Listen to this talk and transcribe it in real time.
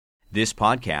This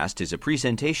podcast is a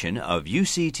presentation of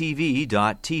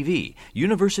UCTV.tv,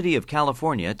 University of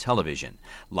California Television.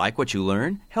 Like what you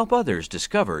learn? Help others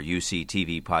discover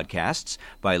UCTV podcasts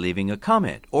by leaving a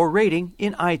comment or rating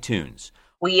in iTunes.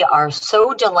 We are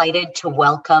so delighted to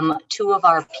welcome two of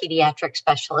our pediatric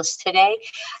specialists today.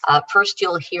 First,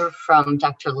 you'll hear from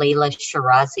Dr. Leila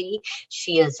Shirazi.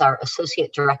 She is our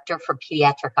Associate Director for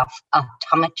Pediatric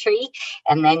Optometry.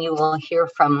 And then you will hear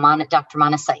from Dr.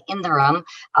 Maanasa Indaram,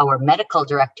 our Medical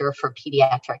Director for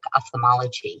Pediatric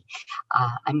Ophthalmology.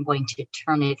 I'm going to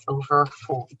turn it over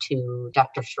to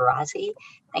Dr. Shirazi.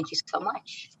 Thank you so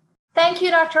much. Thank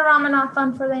you, Dr.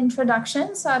 Ramanathan, for the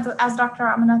introduction. So as Dr.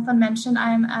 Ramanathan mentioned,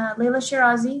 I'm Leila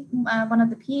Shirazi, one of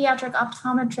the pediatric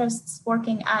optometrists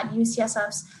working at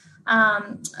UCSF's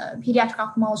Pediatric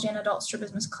Ophthalmology and Adult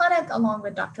Strabismus Clinic, along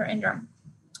with Dr. Indaram.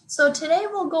 So today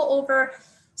we'll go over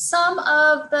some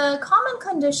of the common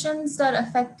conditions that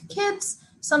affect kids,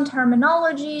 some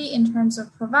terminology in terms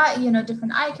of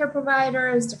different eye care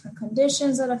providers, different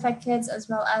conditions that affect kids, as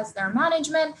well as their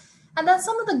management. And then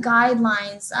some of the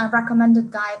guidelines,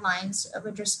 recommended guidelines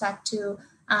with respect to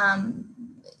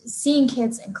seeing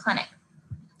kids in clinic.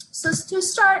 So to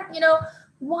start,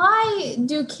 why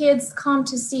do kids come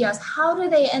to see us? How do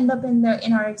they end up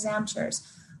in our exam chairs?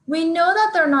 We know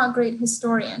that they're not great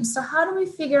historians. So how do we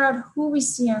figure out who we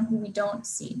see and who we don't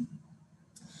see?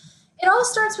 It all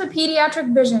starts with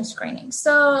pediatric vision screening.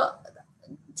 So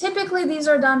typically, these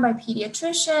are done by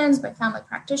pediatricians, by family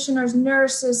practitioners,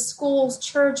 nurses, schools,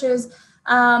 churches.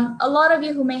 A lot of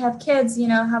you who may have kids,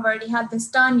 have already had this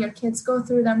done. Your kids go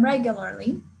through them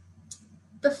regularly.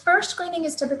 The first screening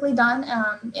is typically done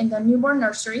in the newborn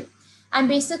nursery. And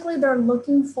basically, they're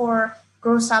looking for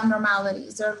gross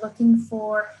abnormalities. They're looking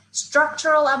for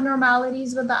structural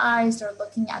abnormalities with the eyes. They're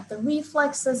looking at the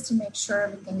reflexes to make sure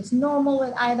everything is normal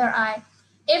with either eye.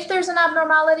 If there's an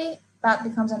abnormality, that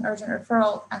becomes an urgent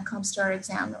referral and comes to our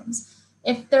exam rooms.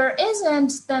 If there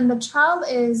isn't, then the child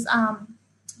is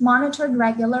monitored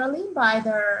regularly by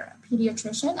their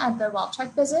pediatrician at the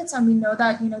well-check visits. And we know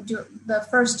that, the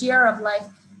first year of life,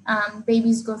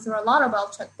 babies go through a lot of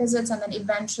well-check visits, and then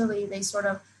eventually they sort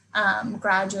of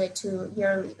graduate to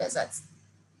yearly visits.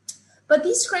 But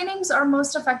these screenings are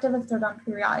most effective if they're done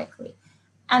periodically.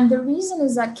 And the reason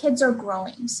is that kids are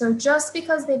growing. So just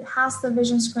because they pass the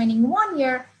vision screening one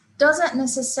year doesn't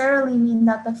necessarily mean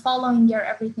that the following year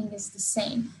everything is the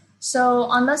same. So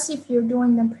unless if you're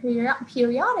doing them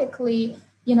periodically,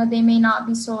 they may not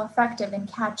be so effective in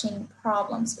catching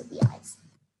problems with the eyes.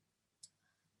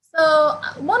 So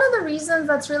one of the reasons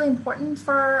that's really important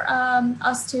for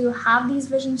us to have these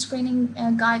vision screening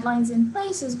guidelines in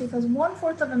place is because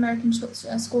 1/4 of American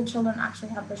school children actually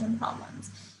have vision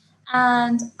problems.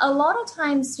 And a lot of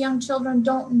times young children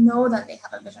don't know that they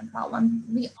have a vision problem.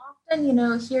 We often,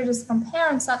 hear this from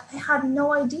parents that I had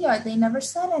no idea. They never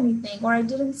said anything, or I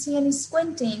didn't see any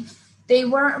squinting. They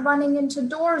weren't running into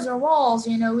doors or walls.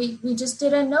 We just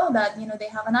didn't know that, they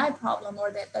have an eye problem or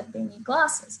that they need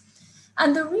glasses.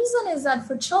 And the reason is that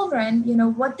for children,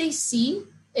 what they see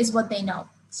is what they know.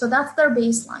 So that's their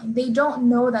baseline. They don't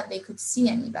know that they could see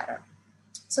any better.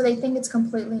 So they think it's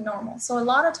completely normal. So a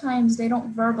lot of times they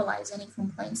don't verbalize any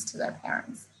complaints to their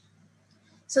parents.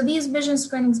 So these vision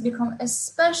screenings become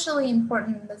especially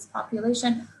important in this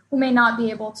population who may not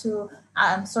be able to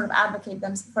sort of advocate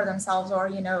for themselves or,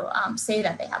 say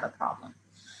that they have a problem.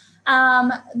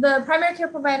 The primary care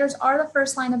providers are the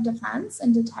first line of defense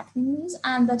in detecting these,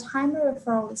 and the timely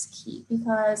referral is key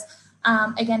because,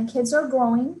 again, kids are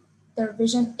growing. Their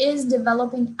vision is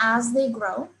developing as they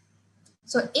grow.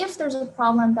 So if there's a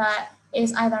problem that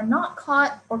is either not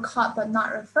caught or caught but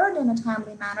not referred in a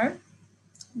timely manner,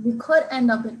 we could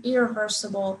end up with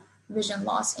irreversible vision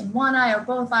loss in one eye or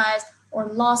both eyes, or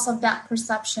loss of depth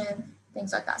perception,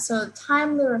 things like that. So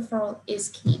timely referral is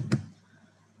key.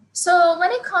 So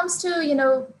when it comes to,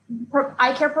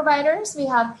 eye care providers, we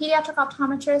have pediatric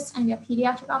optometrists and we have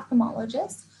pediatric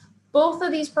ophthalmologists. Both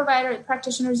of these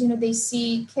practitioners, they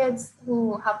see kids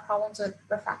who have problems with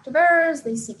refractive errors.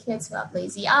 They see kids who have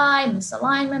lazy eye,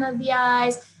 misalignment of the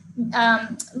eyes,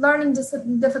 learning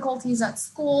difficulties at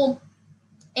school.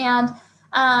 And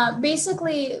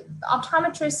basically,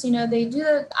 optometrists, they do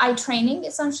the eye training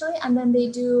essentially, and then they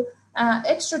do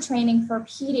extra training for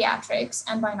pediatrics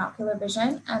and binocular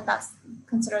vision, and that's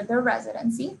considered their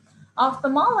residency.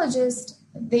 Ophthalmologists,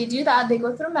 they do that. They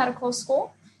go through medical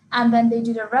school, and then they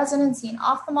do their residency in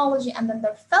ophthalmology, and then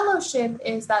their fellowship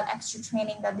is that extra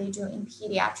training that they do in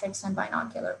pediatrics and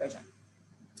binocular vision.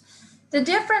 The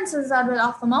difference is that with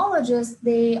ophthalmologists,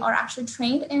 they are actually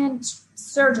trained in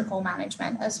surgical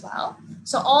management as well.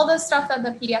 So all the stuff that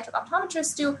the pediatric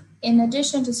optometrists do, in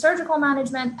addition to surgical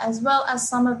management, as well as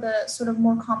some of the sort of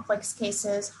more complex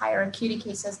cases, higher acuity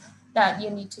cases that you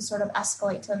need to sort of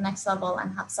escalate to the next level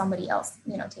and have somebody else,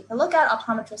 take a look at.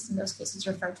 Optometrists in those cases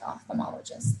refer to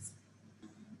ophthalmologists.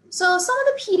 So some of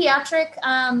the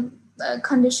pediatric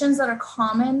conditions that are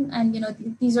common, and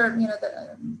these are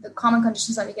the common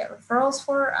conditions that we get referrals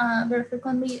for very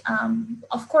frequently.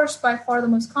 Of course, by far the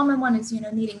most common one is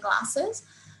needing glasses.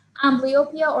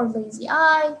 Amblyopia or lazy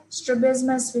eye,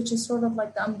 strabismus, which is sort of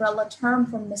like the umbrella term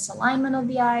for misalignment of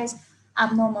the eyes,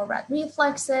 abnormal red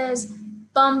reflexes,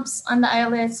 bumps on the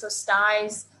eyelids, so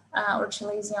styes or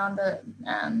chalazion on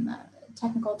the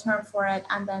technical term for it,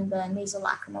 and then the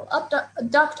nasolacrimal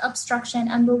duct obstruction,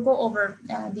 and we'll go over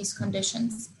these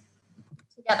conditions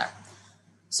together.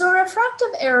 So refractive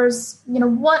errors,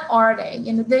 what are they?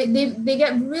 They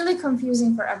get really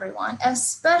confusing for everyone,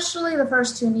 especially the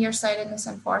first two, nearsightedness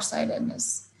and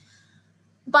farsightedness.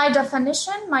 By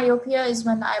definition, myopia is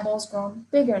when the eyeball's grown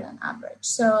bigger than average.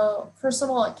 So first of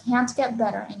all, it can't get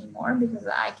better anymore because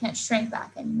the eye can't shrink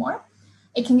back anymore.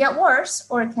 It can get worse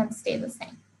or it can stay the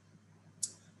same.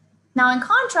 Now, in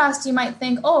contrast, you might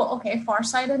think, oh, okay,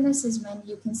 farsightedness is when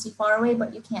you can see far away,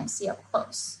 but you can't see up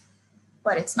close.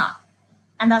 But it's not.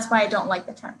 And that's why I don't like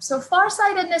the term. So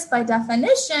farsightedness, by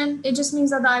definition, it just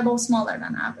means that the eyeball is smaller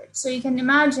than average. So you can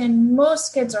imagine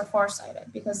most kids are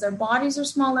farsighted because their bodies are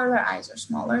smaller, their eyes are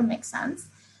smaller, it makes sense.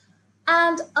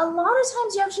 And a lot of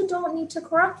times you actually don't need to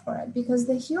correct for it because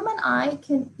the human eye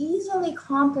can easily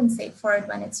compensate for it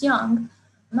when it's young.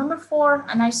 Number 4,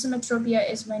 anisometropia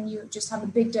is when you just have a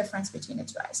big difference between the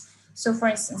two eyes. So for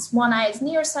instance, one eye is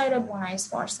nearsighted, one eye is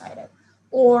farsighted.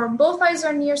 Or both eyes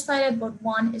are nearsighted, but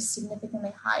one is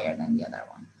significantly higher than the other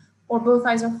one. Or both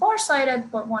eyes are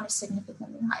farsighted, but one is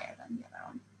significantly higher than the other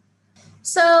one.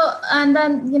 So, and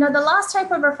then, the last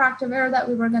type of refractive error that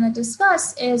we were going to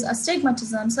discuss is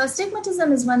astigmatism. So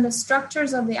astigmatism is when the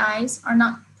structures of the eyes are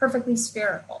not perfectly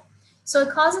spherical. So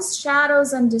it causes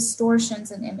shadows and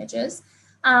distortions in images.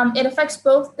 It affects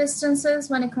both distances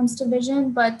when it comes to vision,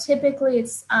 but typically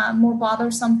it's more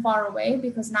bothersome far away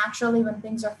because naturally when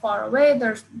things are far away,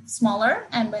 they're smaller,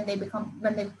 and when they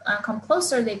come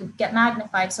closer, they get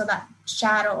magnified, so that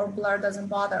shadow or blur doesn't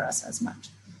bother us as much.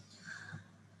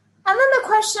 And then the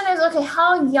question is, okay,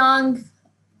 how young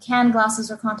can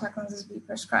glasses or contact lenses be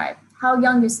prescribed? How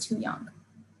young is too young?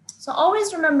 So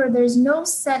always remember there's no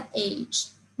set age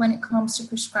when it comes to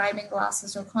prescribing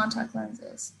glasses or contact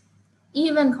lenses.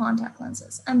 Even contact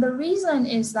lenses. And the reason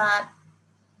is that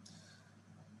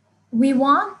we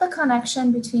want the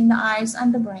connection between the eyes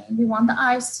and the brain. We want the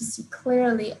eyes to see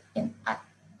clearly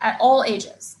at all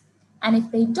ages. And if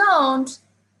they don't,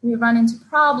 we run into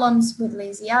problems with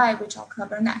lazy eye, which I'll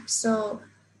cover next. So,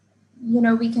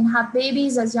 we can have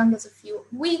babies as young as a few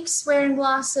weeks wearing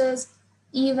glasses,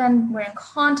 even wearing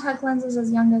contact lenses as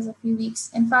young as a few weeks.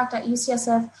 In fact, at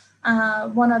UCSF,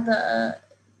 one of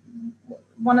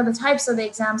the types of the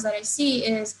exams that I see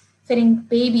is fitting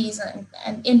babies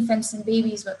and infants and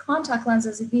babies with contact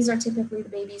lenses. These are typically the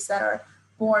babies that are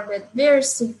born with very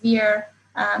severe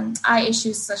eye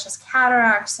issues such as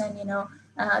cataracts, and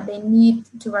they need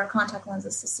to wear contact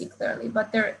lenses to see clearly.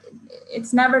 But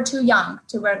it's never too young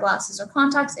to wear glasses or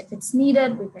contacts. If it's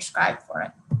needed, we prescribe for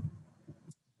it.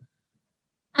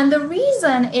 And the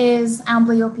reason is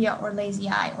amblyopia or lazy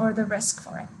eye, or the risk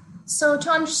for it. So to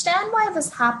understand why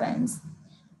this happens,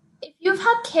 if you've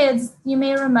had kids, you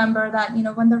may remember that,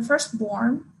 when they're first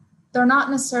born, they're not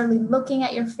necessarily looking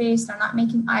at your face, they're not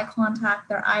making eye contact,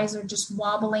 their eyes are just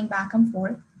wobbling back and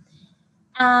forth.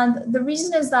 And the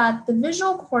reason is that the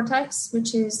visual cortex,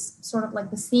 which is sort of like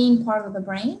the seeing part of the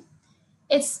brain,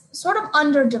 it's sort of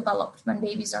underdeveloped when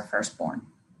babies are first born.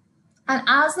 And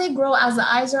as they grow, as the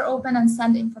eyes are open and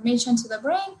send information to the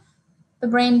brain,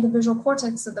 the visual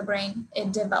cortex of the brain,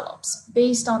 it develops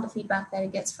based on the feedback that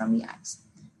it gets from the eyes.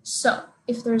 So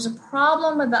if there's a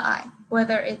problem with the eye,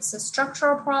 whether it's a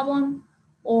structural problem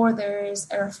or there is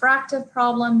a refractive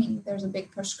problem, meaning there's a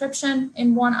big prescription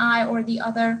in one eye or the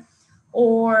other,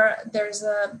 or there's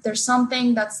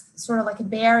something that's sort of like a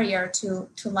barrier to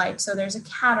light, so there's a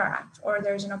cataract or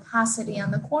there's an opacity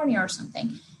on the cornea or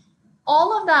something,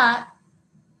 all of that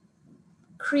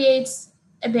creates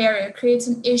a barrier, creates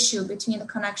an issue between the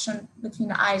connection between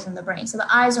the eyes and the brain. So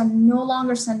the eyes are no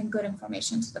longer sending good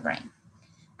information to the brain.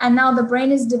 And now the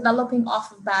brain is developing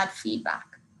off of bad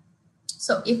feedback.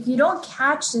 So if you don't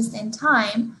catch this in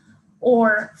time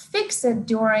or fix it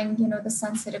during, the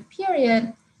sensitive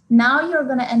period, now you're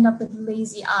going to end up with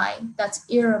lazy eye that's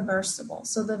irreversible.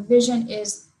 So the vision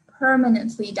is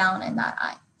permanently down in that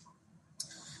eye.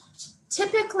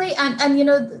 Typically, and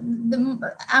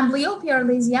the amblyopia or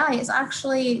lazy eye is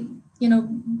actually,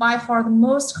 by far the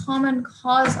most common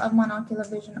cause of monocular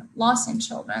vision loss in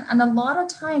children. And a lot of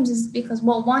times is because,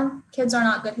 well, one, kids are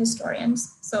not good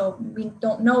historians, so we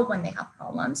don't know when they have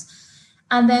problems.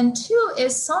 And then two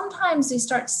is sometimes they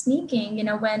start sneaking,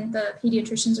 when the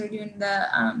pediatricians are doing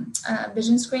the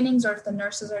vision screenings, or if the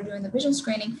nurses are doing the vision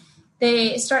screening,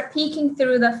 they start peeking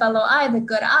through the fellow eye, the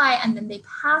good eye, and then they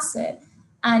pass it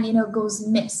and, goes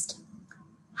missed.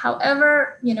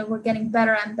 However, we're getting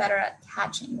better and better at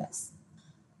catching this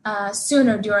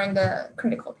sooner during the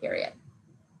critical period.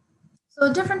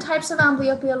 So different types of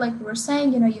amblyopia, like we were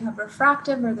saying, you have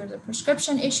refractive, where there's a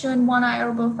prescription issue in one eye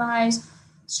or both eyes,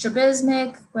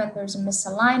 strabismic, when there's a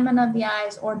misalignment of the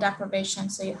eyes, or deprivation,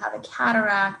 so you have a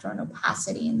cataract or an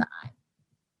opacity in the eye.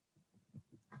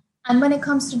 And when it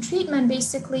comes to treatment,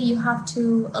 basically you have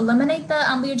to eliminate the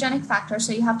amblyogenic factor,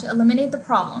 so you have to eliminate the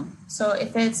problem. So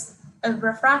if it's a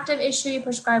refractive issue, you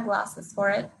prescribe glasses for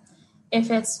it. If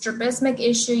it's strabismic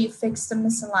issue, you fix the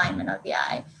misalignment of the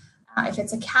eye. If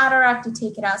it's a cataract, you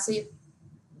take it out, so you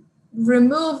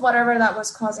remove whatever that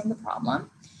was causing the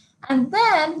problem. And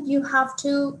then you have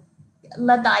to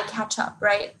let the eye catch up,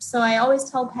 right? So I always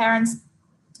tell parents,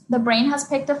 the brain has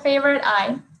picked a favorite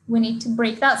eye. We need to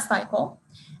break that cycle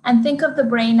and think of the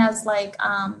brain as like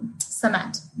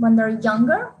cement. When they're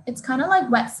younger, it's kind of like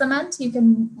wet cement. You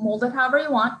can mold it however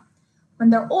you want.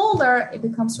 When they're older, it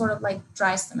becomes sort of like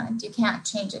dry cement. You can't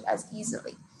change it as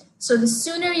easily. So the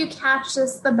sooner you catch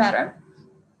this, the better.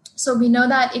 So we know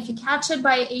that if you catch it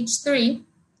by age 3,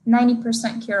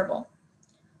 90% curable.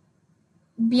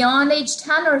 Beyond age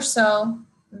 10 or so,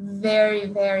 very,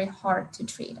 very hard to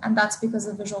treat. And that's because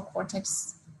the visual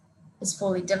cortex is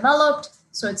fully developed.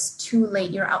 So it's too late.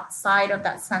 You're outside of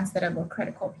that sensitive or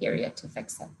critical period to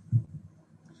fix it.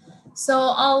 So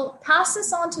I'll pass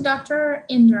this on to Dr.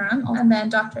 Indaram, and then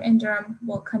Dr. Indaram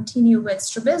will continue with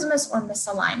strabismus or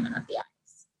misalignment of the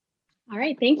eyes. All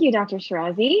right. Thank you, Dr.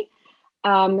 Shirazi.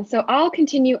 So I'll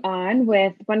continue on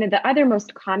with one of the other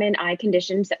most common eye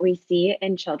conditions that we see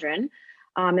in children,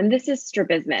 and this is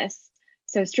strabismus.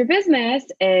 So strabismus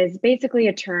is basically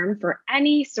a term for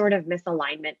any sort of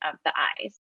misalignment of the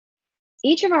eyes.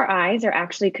 Each of our eyes are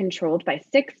actually controlled by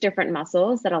 6 different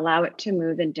muscles that allow it to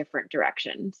move in different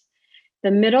directions. The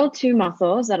middle 2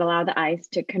 muscles that allow the eyes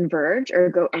to converge or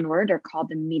go inward are called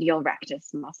the medial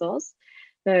rectus muscles.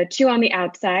 The 2 on the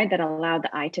outside that allow the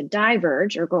eye to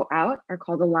diverge or go out are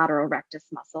called the lateral rectus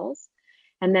muscles.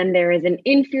 And then there is an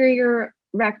inferior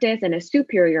rectus and a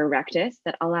superior rectus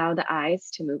that allow the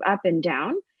eyes to move up and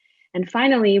down. And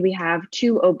finally, we have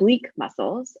 2 oblique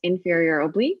muscles, inferior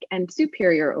oblique and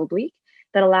superior oblique,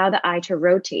 that allow the eye to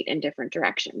rotate in different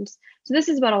directions. So this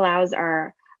is what allows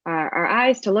our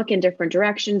eyes to look in different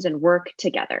directions and work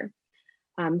together.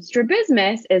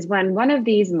 Strabismus is when one of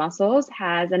these muscles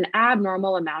has an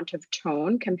abnormal amount of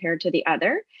tone compared to the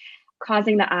other,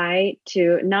 causing the eye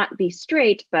to not be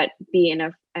straight, but be in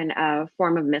a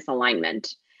form of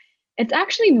misalignment. It's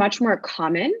actually much more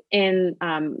common in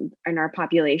our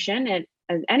population,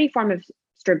 as any form of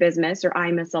strabismus or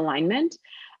eye misalignment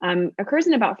occurs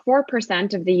in about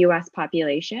 4% of the US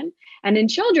population. And in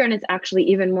children, it's actually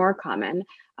even more common.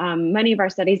 Many of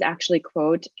our studies actually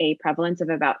quote a prevalence of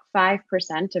about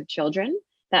 5% of children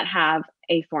that have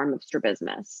a form of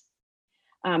strabismus.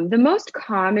 The most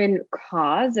common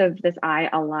cause of this eye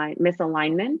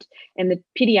misalignment in the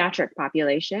pediatric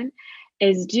population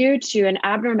is due to an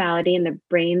abnormality in the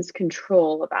brain's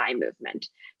control of eye movement.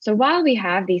 So while we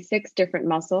have these 6 different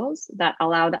muscles that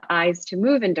allow the eyes to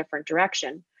move in different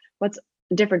directions, what's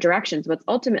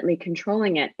ultimately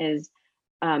controlling it is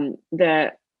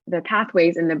the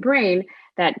pathways in the brain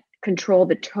that control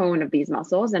the tone of these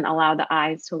muscles and allow the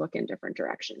eyes to look in different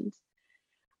directions.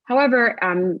 However,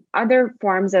 other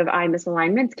forms of eye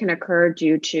misalignments can occur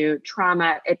due to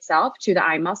trauma itself to the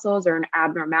eye muscles, or an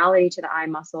abnormality to the eye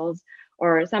muscles,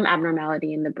 or some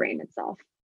abnormality in the brain itself.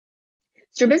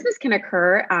 Strabismus can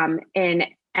occur in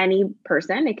any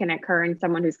person. It can occur in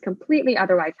someone who's completely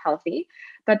otherwise healthy,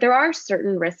 but there are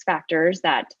certain risk factors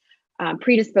that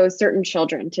predispose certain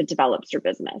children to develop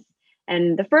strabismus.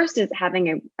 And the first is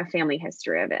having a family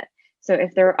history of it. So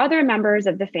if there are other members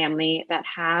of the family that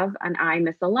have an eye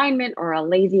misalignment or a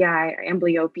lazy eye or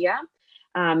amblyopia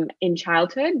in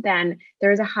childhood, then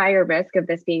there is a higher risk of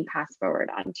this being passed forward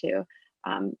onto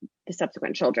the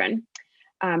subsequent children.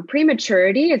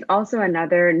 Prematurity is also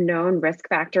another known risk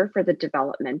factor for the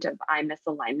development of eye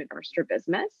misalignment or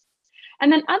strabismus.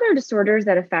 And then other disorders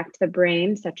that affect the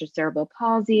brain, such as cerebral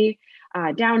palsy,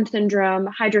 Down syndrome,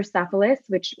 hydrocephalus,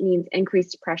 which means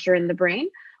increased pressure in the brain,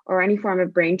 or any form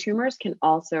of brain tumors can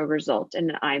also result in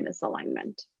an eye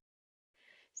misalignment.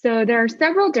 So there are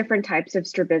several different types of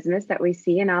strabismus that we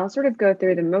see, and I'll sort of go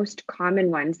through the most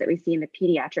common ones that we see in the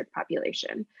pediatric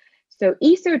population. So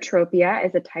esotropia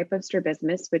is a type of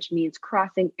strabismus, which means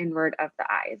crossing inward of the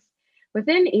eyes.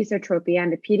 Within esotropia in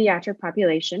the pediatric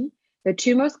population, the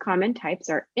two most common types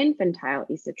are infantile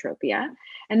esotropia,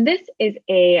 and this is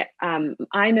a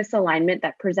eye misalignment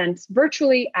that presents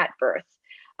virtually at birth.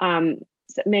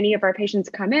 So many of our patients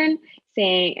come in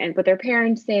saying, and with their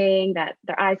parents saying that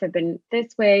their eyes have been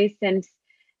this way since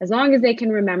as long as they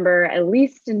can remember, at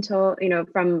least until,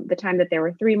 from the time that they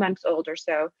were 3 months old or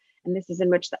so. And this is in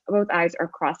which both eyes are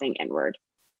crossing inward.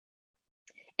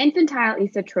 Infantile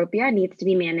esotropia needs to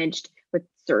be managed with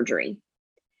surgery.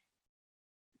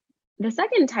 The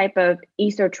second type of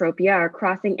esotropia, or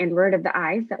crossing inward of the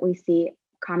eyes, that we see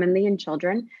commonly in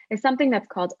children is something that's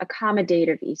called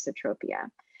accommodative esotropia.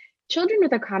 Children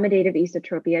with accommodative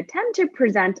esotropia tend to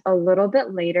present a little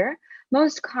bit later.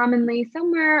 Most commonly,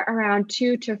 somewhere around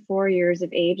 2 to 4 years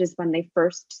of age is when they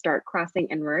first start crossing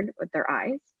inward with their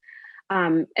eyes.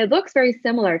 It looks very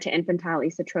similar to infantile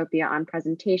esotropia on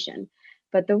presentation,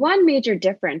 but the one major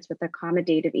difference with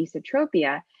accommodative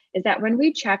esotropia is that when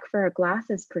we check for a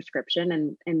glasses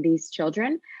prescription in these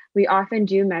children, we often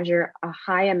do measure a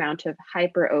high amount of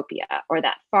hyperopia, or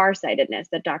that farsightedness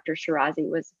that Dr. Shirazi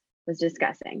was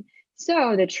discussing.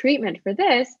 So the treatment for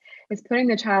this is putting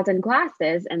the child in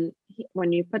glasses, and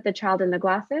when you put the child in the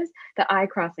glasses, the eye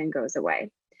crossing goes away.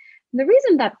 And the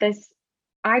reason that this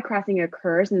eye crossing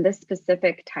occurs in this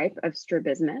specific type of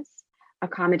strabismus,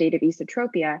 accommodative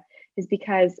esotropia, is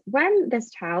because when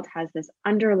this child has this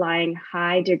underlying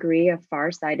high degree of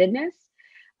farsightedness,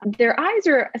 their eyes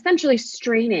are essentially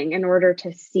straining in order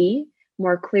to see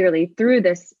more clearly through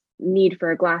this need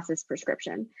for a glasses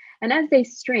prescription. And as they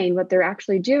strain, what they're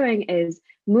actually doing is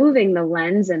moving the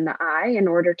lens in the eye in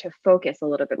order to focus a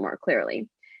little bit more clearly.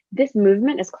 This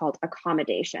movement is called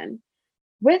accommodation.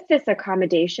 With this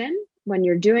accommodation, when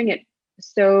you're doing it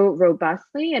so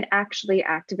robustly, it actually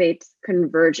activates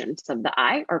convergence of the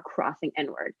eye, or crossing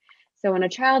inward. So when a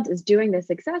child is doing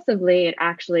this excessively, it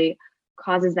actually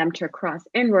causes them to cross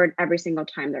inward every single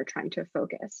time they're trying to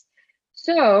focus.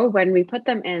 So when we put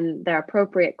them in the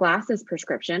appropriate glasses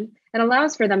prescription, it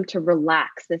allows for them to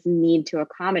relax this need to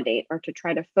accommodate or to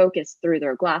try to focus through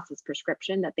their glasses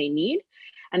prescription that they need.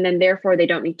 And then therefore they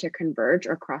don't need to converge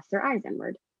or cross their eyes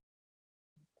inward.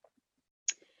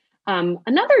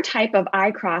 Another type of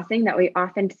eye crossing that we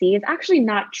often see is actually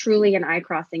not truly an eye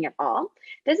crossing at all.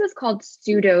 This is called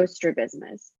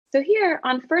pseudostrabismus. So here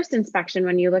on first inspection,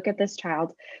 when you look at this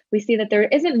child, we see that there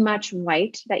isn't much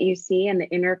white that you see in the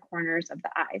inner corners of the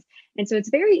eyes. And so it's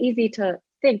very easy to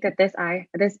think that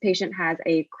this patient has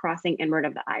a crossing inward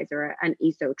of the eyes, or an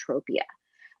esotropia.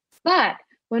 But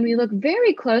when we look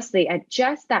very closely at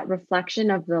just that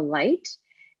reflection of the light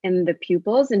in the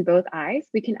pupils in both eyes,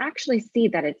 we can actually see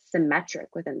that it's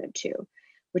symmetric within the two,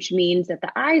 which means that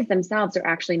the eyes themselves are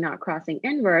actually not crossing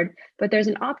inward, but there's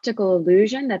an optical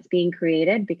illusion that's being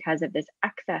created because of this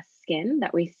excess skin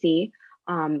that we see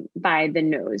by the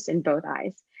nose in both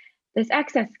eyes. This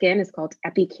excess skin is called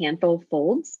epicanthal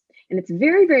folds, and it's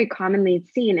very, very commonly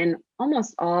seen in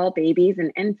almost all babies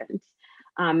and infants.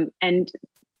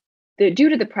 Due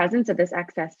to the presence of this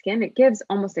excess skin, it gives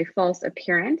almost a false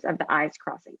appearance of the eyes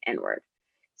crossing inward.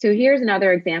 So here's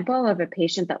another example of a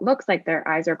patient that looks like their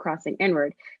eyes are crossing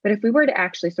inward. But if we were to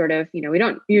actually sort of, we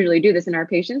don't usually do this in our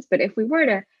patients, but if we were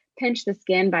to pinch the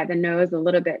skin by the nose a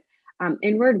little bit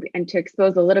inward and to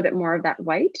expose a little bit more of that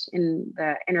white in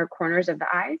the inner corners of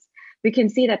the eyes, we can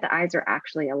see that the eyes are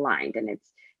actually aligned. And it's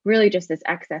really just this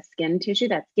excess skin tissue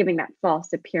that's giving that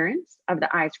false appearance of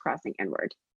the eyes crossing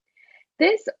inward.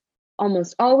 This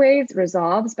almost always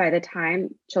resolves by the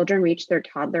time children reach their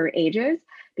toddler ages,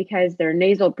 because their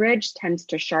nasal bridge tends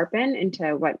to sharpen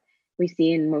into what we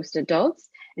see in most adults.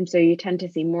 And so you tend to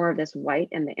see more of this white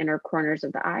in the inner corners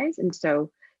of the eyes. And so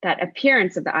that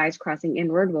appearance of the eyes crossing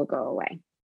inward will go away.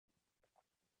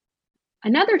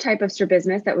 Another type of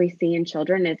strabismus that we see in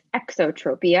children is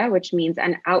exotropia, which means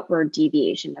an outward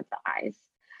deviation of the eyes.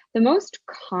 The most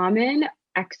common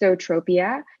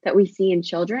exotropia that we see in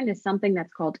children is something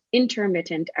that's called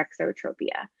intermittent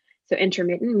exotropia. So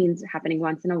intermittent means happening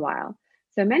once in a while.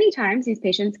 So many times these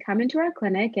patients come into our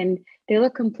clinic and they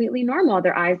look completely normal.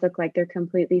 Their eyes look like they're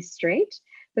completely straight.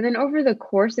 But then over the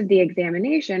course of the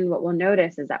examination, what we'll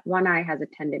notice is that one eye has a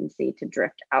tendency to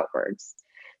drift outwards.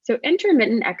 So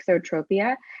intermittent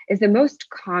exotropia is the most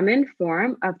common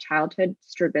form of childhood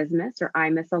strabismus, or eye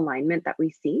misalignment, that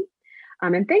we see.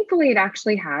 And thankfully, it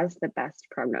actually has the best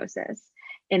prognosis,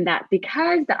 in that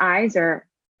because the eyes are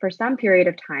for some period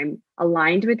of time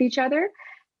aligned with each other,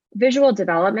 visual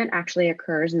development actually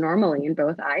occurs normally in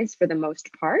both eyes for the most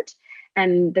part.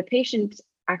 And the patient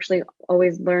actually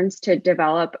always learns to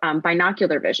develop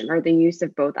binocular vision, or the use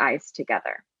of both eyes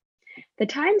together. The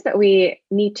times that we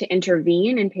need to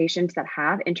intervene in patients that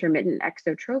have intermittent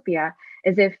exotropia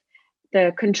is if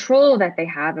the control that they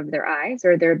have of their eyes,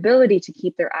 or their ability to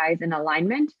keep their eyes in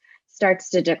alignment, starts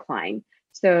to decline.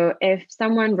 So if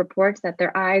someone reports that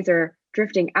their eyes are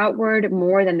drifting outward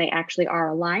more than they actually are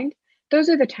aligned, those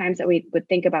are the times that we would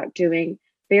think about doing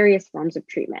various forms of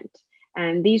treatment.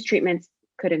 And these treatments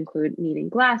could include needing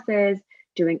glasses,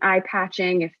 doing eye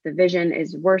patching if the vision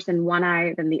is worse in one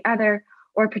eye than the other,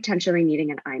 or potentially needing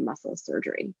an eye muscle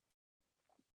surgery.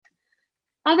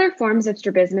 Other forms of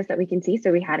strabismus that we can see,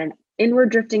 so we had an inward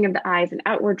drifting of the eyes and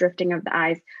outward drifting of the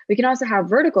eyes. We can also have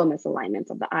vertical misalignments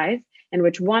of the eyes, in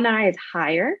which one eye is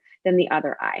higher than the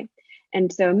other eye.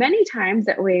 And so many times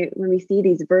that when we see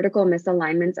these vertical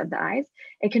misalignments of the eyes,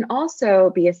 it can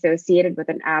also be associated with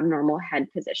an abnormal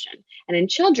head position. And in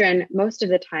children, most of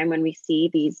the time when we see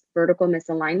these vertical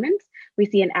misalignments, we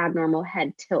see an abnormal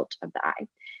head tilt of the eye.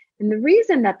 And the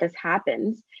reason that this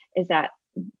happens is that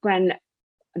when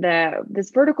this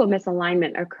vertical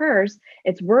misalignment occurs,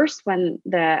 it's worse when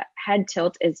the head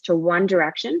tilt is to one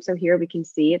direction. So here we can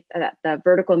see that the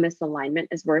vertical misalignment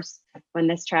is worse when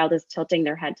this child is tilting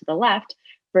their head to the left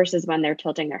versus when they're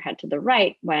tilting their head to the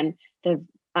right, when the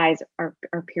eyes are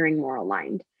appearing more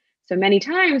aligned. So many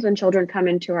times when children come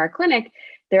into our clinic,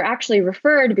 they're actually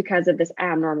referred because of this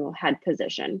abnormal head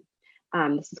position.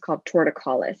 This is called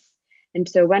torticollis. And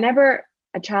so whenever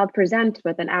a child presents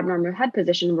with an abnormal head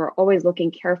position, we're always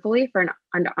looking carefully for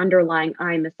an underlying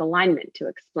eye misalignment to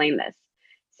explain this.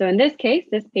 So in this case,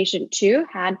 this patient too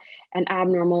had an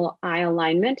abnormal eye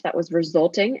alignment that was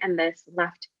resulting in this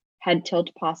left head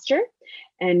tilt posture.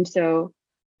 And so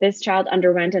this child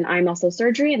underwent an eye muscle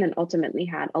surgery and then ultimately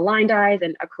had aligned eyes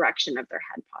and a correction of their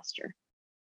head posture.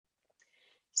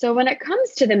 So when it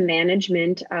comes to the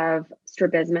management of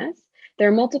strabismus, there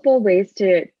are multiple ways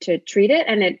to treat it,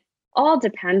 and it all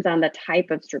depends on the type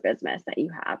of strabismus that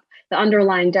you have. The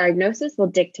underlying diagnosis will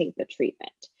dictate the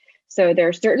treatment. So there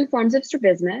are certain forms of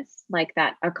strabismus, like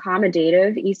that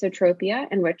accommodative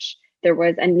esotropia, in which there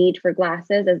was a need for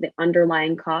glasses as the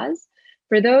underlying cause.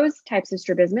 For those types of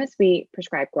strabismus, we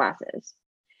prescribe glasses.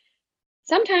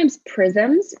 Sometimes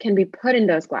prisms can be put in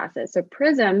those glasses. So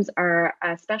prisms are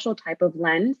a special type of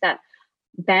lens that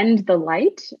bend the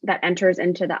light that enters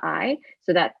into the eye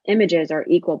so that images are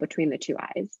equal between the two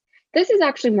eyes. This is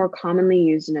actually more commonly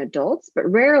used in adults,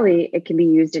 but rarely it can be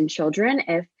used in children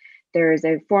if there is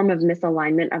a form of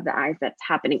misalignment of the eyes that's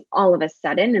happening all of a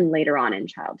sudden and later on in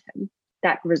childhood.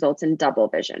 That results in double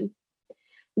vision.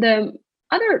 The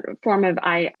other form of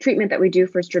eye treatment that we do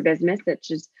for strabismus,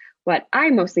 which is what I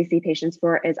mostly see patients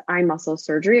for, is eye muscle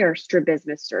surgery or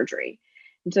strabismus surgery.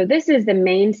 And so this is the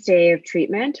mainstay of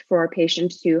treatment for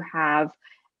patients who have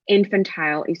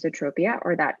infantile esotropia,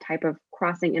 or that type of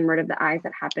crossing inward of the eyes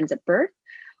that happens at birth,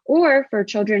 or for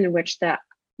children in which the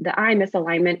eye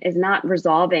misalignment is not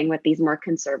resolving with these more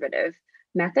conservative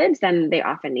methods, then they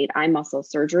often need eye muscle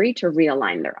surgery to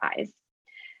realign their eyes.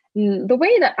 The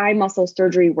way that eye muscle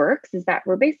surgery works is that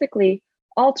we're basically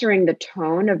altering the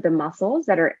tone of the muscles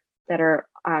that are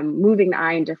moving the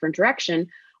eye in different direction,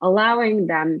 allowing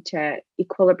them to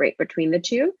equilibrate between the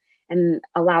two and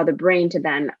allow the brain to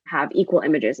then have equal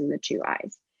images in the two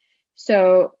eyes.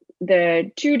 So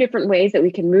the two different ways that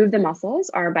we can move the muscles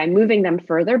are by moving them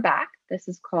further back. This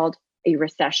is called a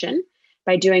recession.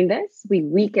 By doing this, we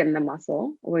weaken the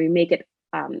muscle, or we make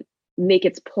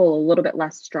its pull a little bit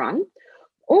less strong.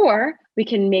 Or we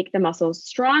can make the muscles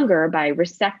stronger by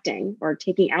resecting or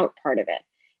taking out part of it.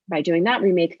 By doing that,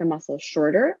 we make the muscle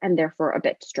shorter and therefore a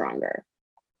bit stronger.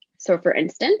 So for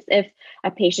instance, if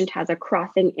a patient has a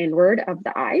crossing inward of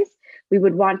the eyes, we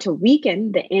would want to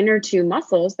weaken the inner two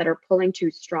muscles that are pulling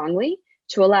too strongly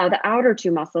to allow the outer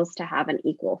two muscles to have an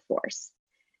equal force.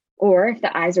 Or if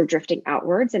the eyes are drifting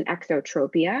outwards in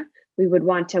exotropia, we would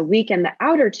want to weaken the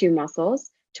outer two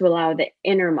muscles to allow the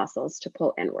inner muscles to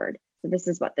pull inward. So this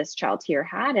is what this child here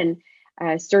had, and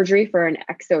surgery for an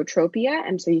exotropia.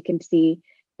 And so you can see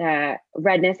the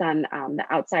redness on the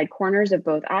outside corners of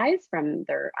both eyes from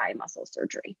their eye muscle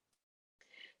surgery.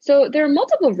 So there are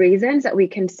multiple reasons that we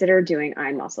consider doing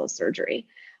eye muscle surgery.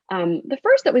 The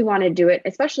first that we want to do it,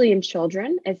 especially in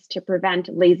children, is to prevent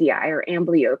lazy eye or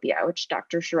amblyopia, which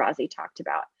Dr. Shirazi talked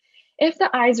about. If the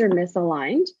eyes are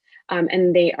misaligned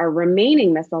and they are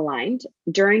remaining misaligned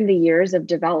during the years of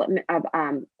development of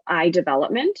eye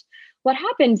development, what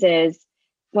happens is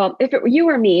well, if it were you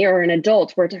or me or an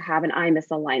adult were to have an eye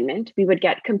misalignment, we would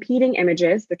get competing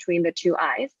images between the two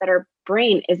eyes that our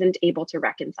brain isn't able to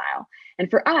reconcile. And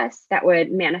for us, that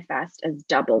would manifest as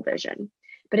double vision.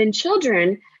 But in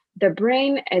children, the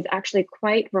brain is actually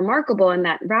quite remarkable in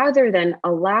that rather than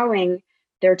allowing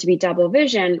there to be double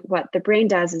vision, what the brain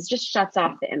does is just shuts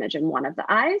off the image in one of the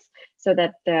eyes so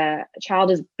that the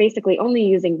child is basically only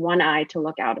using one eye to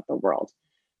look out at the world.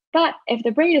 But if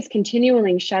the brain is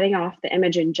continually shutting off the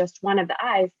image in just one of the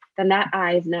eyes, then that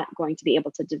eye is not going to be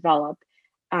able to develop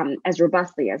as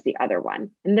robustly as the other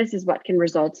one. And this is what can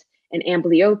result in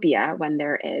amblyopia when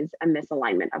there is a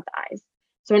misalignment of the eyes.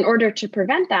 So in order to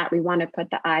prevent that, we want to put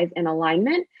the eyes in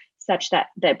alignment such that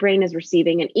the brain is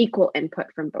receiving an equal input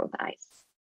from both eyes.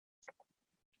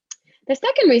 The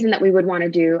second reason that we would want to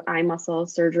do eye muscle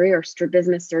surgery or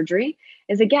strabismus surgery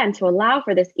is, again, to allow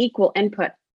for this equal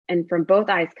input and from both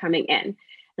eyes coming in.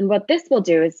 And what this will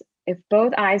do is if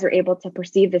both eyes are able to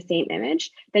perceive the same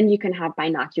image, then you can have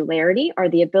binocularity or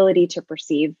the ability to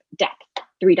perceive depth,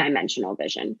 three-dimensional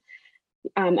vision.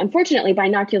 Unfortunately,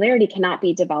 binocularity cannot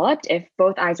be developed if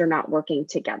both eyes are not working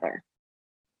together.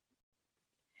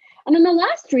 And then the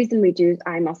last reason we do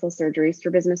eye muscle surgery,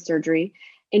 strabismus surgery,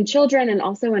 in children and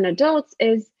also in adults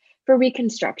is for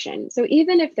reconstruction. So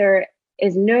even if there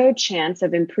is no chance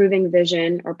of improving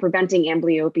vision or preventing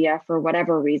amblyopia for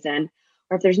whatever reason,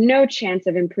 or if there's no chance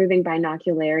of improving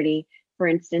binocularity, for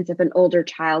instance, if an older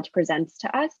child presents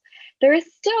to us, there is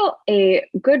still a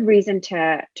good reason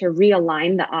to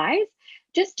realign the eyes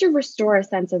just to restore a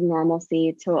sense of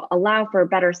normalcy, to allow for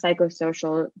better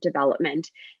psychosocial development.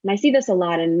 And I see this a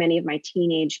lot in many of my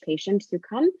teenage patients who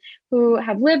come who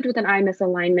have lived with an eye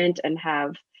misalignment and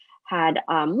have had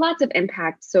lots of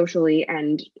impact socially,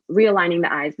 and realigning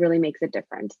the eyes really makes a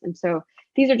difference. And so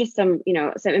these are just some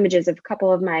images of a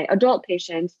couple of my adult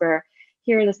patients where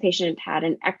here this patient had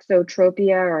an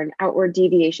exotropia or an outward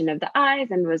deviation of the eyes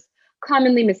and was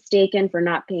commonly mistaken for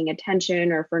not paying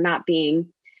attention or for not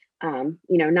being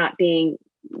not being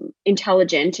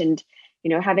intelligent, and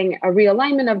having a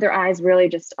realignment of their eyes really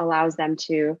just allows them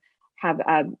to have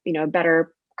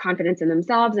better confidence in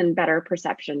themselves and better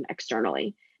perception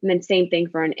externally. And then same thing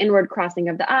for an inward crossing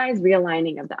of the eyes,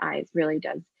 realigning of the eyes really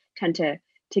does tend to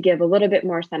give a little bit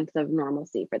more sense of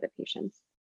normalcy for the patients.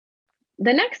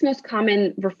 The next most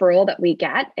common referral that we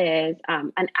get is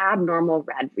an abnormal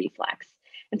red reflex.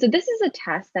 And so this is a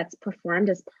test that's performed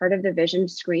as part of the vision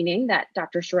screening that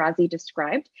Dr. Shirazi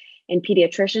described in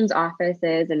pediatricians'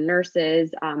 offices and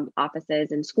nurses'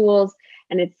 offices and schools.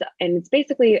 And it's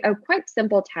basically a quite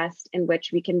simple test in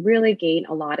which we can really gain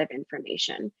a lot of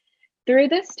information. Through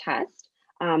this test,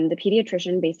 the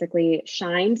pediatrician basically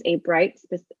shines a bright,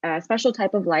 special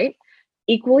type of light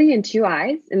equally in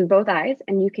both eyes,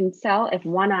 and you can tell if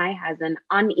one eye has an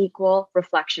unequal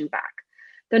reflection back.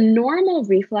 The normal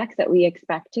reflex that we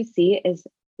expect to see is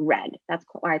red. That's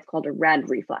why it's called a red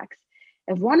reflex.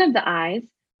 If one of the eyes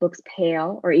looks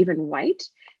pale or even white,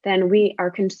 then we are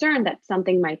concerned that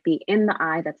something might be in the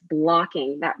eye that's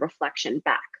blocking that reflection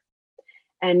back.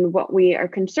 And what we are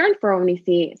concerned for when we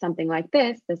see something like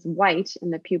this white in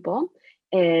the pupil,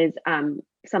 is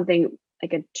something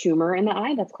like a tumor in the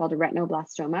eye that's called a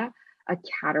retinoblastoma, a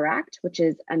cataract, which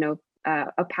is an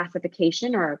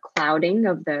opacification or a clouding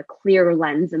of the clear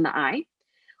lens in the eye,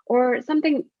 or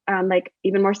something like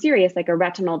even more serious, like a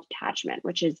retinal detachment,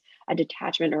 which is a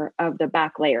detachment of the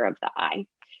back layer of the eye.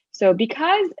 So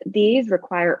because these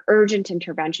require urgent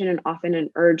intervention and often an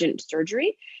urgent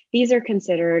surgery, these are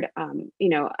considered,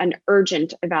 an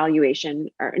urgent evaluation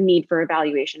or a need for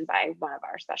evaluation by one of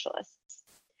our specialists.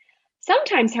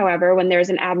 Sometimes, however, when there's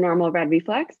an abnormal red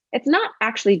reflex, it's not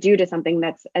actually due to something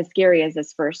that's as scary as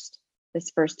this first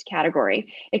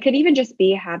category. It could even just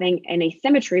be having an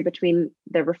asymmetry between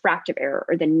the refractive error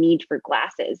or the need for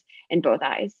glasses in both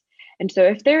eyes. And so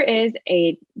if there is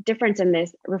a difference in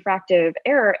this refractive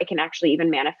error, it can actually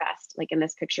even manifest, like in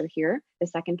this picture here, the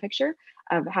second picture,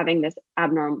 of having this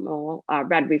abnormal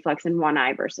red reflex in one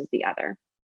eye versus the other.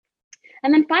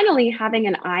 And then finally, having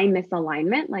an eye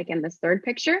misalignment, like in this third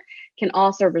picture, can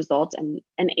also result in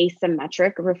an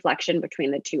asymmetric reflection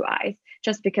between the two eyes,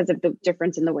 just because of the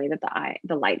difference in the way that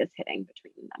the light is hitting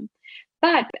between them.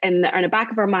 But in the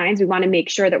back of our minds, we want to make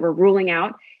sure that we're ruling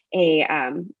out a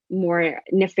more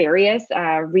nefarious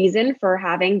reason for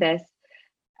having this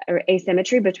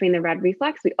asymmetry between the red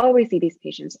reflex. We always see these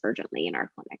patients urgently in our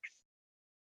clinics.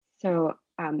 So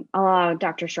I'll allow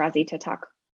Dr. Shirazi to talk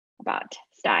about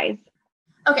styes.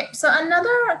 Okay, so another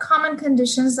common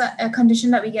condition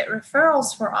that we get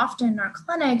referrals for often in our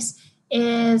clinics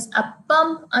is a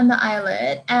bump on the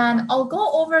eyelid, and I'll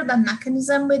go over the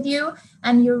mechanism with you,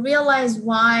 and you realize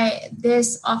why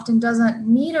this often doesn't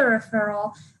need a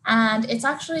referral, and it's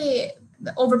actually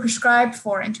overprescribed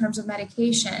for in terms of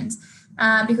medications.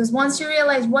 Because once you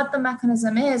realize what the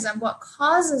mechanism is and what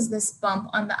causes this bump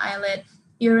on the eyelid,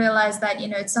 you realize that,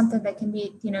 it's something that can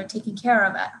be, taken care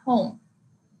of at home.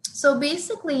 So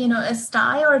basically, a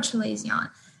sty or a chalazion,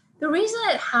 the reason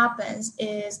it happens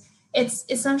is it's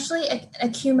essentially an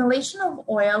accumulation of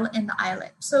oil in the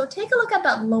eyelid. So take a look at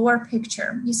that lower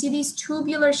picture. You see these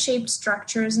tubular shaped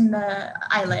structures in the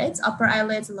eyelids, upper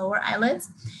eyelids, lower eyelids,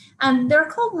 and they're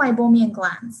called meibomian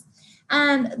glands.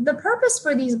 And the purpose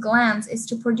for these glands is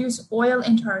to produce oil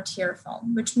into our tear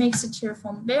film, which makes the tear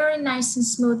film very nice and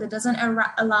smooth. It doesn't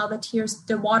allow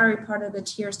the watery part of the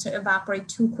tears to evaporate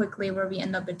too quickly, where we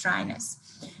end up with dryness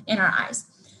in our eyes.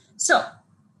 So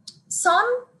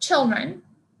some children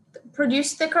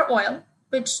produce thicker oil,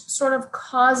 which sort of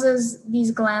causes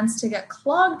these glands to get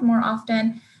clogged more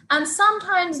often. And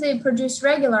sometimes they produce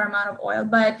regular amount of oil,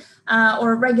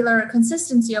 or regular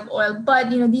consistency of oil, but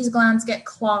these glands get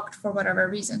clogged for whatever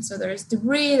reason. So there's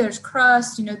debris, there's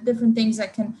crust, different things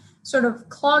that can sort of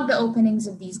clog the openings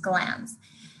of these glands.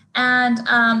 And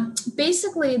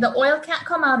basically the oil can't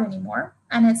come out anymore,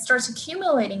 and it starts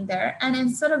accumulating there. And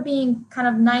instead of being kind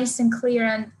of nice and clear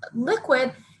and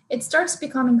liquid, it starts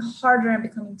becoming harder and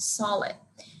becoming solid.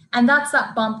 And that's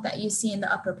that bump that you see in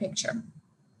the upper picture.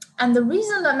 And the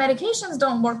reason that medications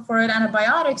don't work for it,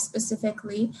 antibiotics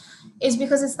specifically, is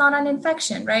because it's not an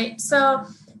infection, right? So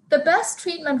the best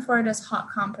treatment for it is hot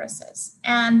compresses.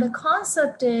 And the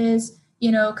concept is,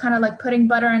 kind of like putting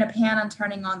butter in a pan and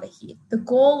turning on the heat. The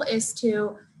goal is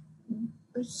to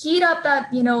heat up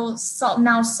that,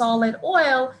 now solid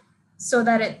oil so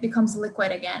that it becomes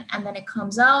liquid again. And then it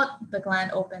comes out, the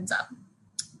gland opens up.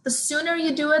 The sooner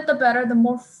you do it, the better. The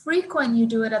more frequent you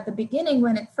do it at the beginning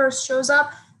when it first shows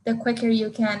up, the quicker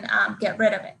you can get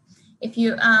rid of it.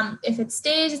 If it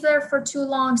stays there for too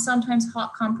long, sometimes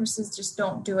hot compresses just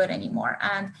don't do it anymore.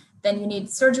 And then you need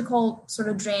surgical sort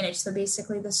of drainage. So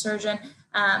basically the surgeon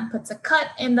puts a cut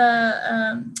in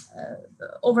the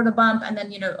over the bump, and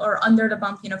then, or under the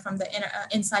bump, from the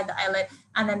inside the eyelid,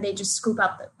 and then they just scoop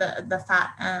up the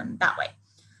fat that way.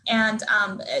 And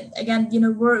again,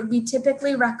 we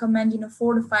typically recommend,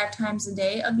 4 to 5 times a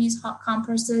day of these hot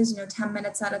compresses, 10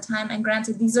 minutes at a time. And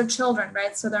granted, these are children,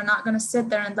 right? So they're not going to sit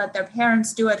there and let their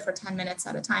parents do it for 10 minutes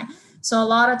at a time. So a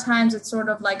lot of times it's sort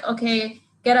of like, okay,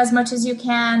 get as much as you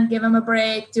can, give them a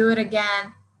break, do it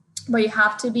again. But you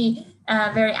have to be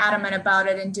very adamant about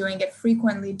it and doing it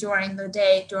frequently during the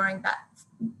day, during that,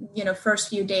 first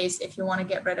few days, if you want to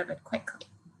get rid of it quickly.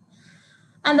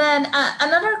 And then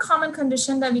another common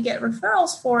condition that we get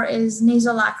referrals for is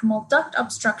nasolacrimal duct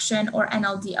obstruction, or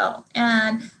NLDO.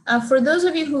 And for those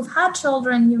of you who've had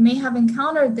children, you may have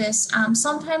encountered this.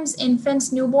 Sometimes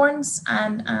infants, newborns,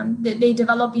 and they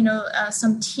develop,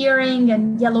 some tearing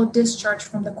and yellow discharge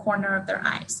from the corner of their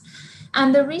eyes.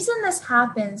 And the reason this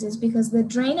happens is because the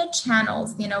drainage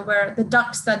channels, where the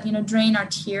ducts that, drain our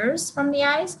tears from the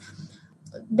eyes,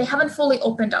 they haven't fully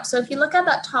opened up. So if you look at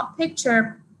that top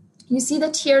picture, you see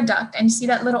the tear duct and you see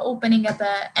that little opening at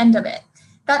the end of it.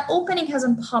 That opening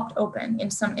hasn't popped open in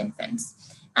some infants.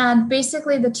 And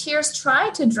basically the tears try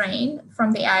to drain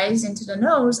from the eyes into the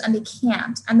nose, and they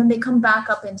can't. And then they come back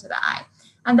up into the eye.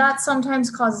 And that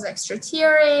sometimes causes extra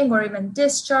tearing or even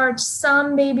discharge.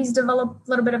 Some babies develop a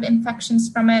little bit of infections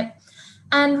from it.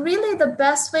 And really the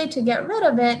best way to get rid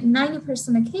of it,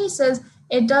 90% of cases,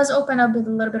 it does open up with a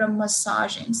little bit of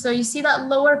massaging. So you see that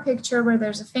lower picture where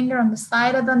there's a finger on the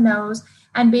side of the nose,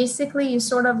 and basically you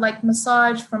sort of like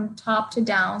massage from top to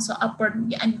down, so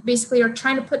upward, and basically you're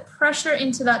trying to put pressure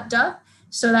into that duct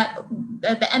so that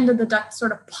at the end of the duct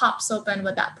sort of pops open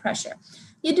with that pressure.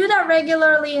 You do that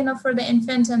regularly, for the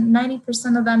infant, and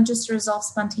 90% of them just resolve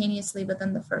spontaneously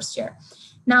within the first year.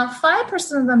 Now,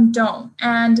 5% of them don't.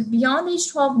 And beyond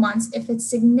age 12 months, if it's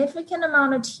significant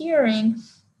amount of tearing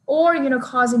or,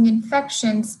 causing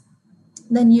infections,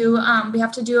 then we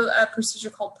have to do a procedure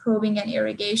called probing and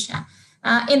irrigation.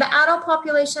 In the adult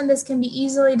population, this can be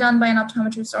easily done by an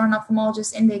optometrist or an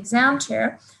ophthalmologist in the exam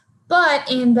chair. But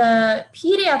in the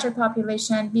pediatric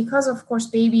population, because of course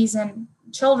babies and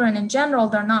children in general,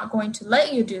 they're not going to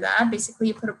let you do that. Basically,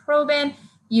 you put a probe in,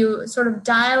 you sort of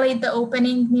dilate the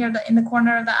opening in the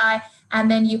corner of the eye,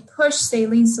 and then you push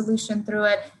saline solution through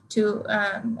it to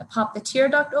pop the tear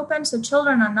duct open. So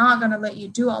children are not going to let you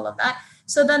do all of that.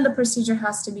 So then the procedure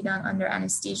has to be done under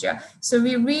anesthesia. So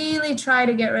we really try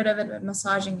to get rid of it with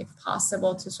massaging if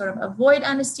possible to sort of avoid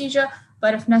anesthesia.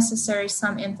 but if necessary,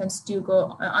 some infants do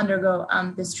undergo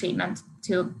this treatment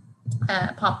to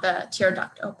pop the tear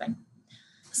duct open.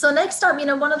 So next up,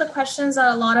 one of the questions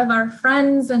that a lot of our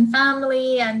friends and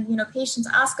family and, patients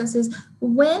ask us is,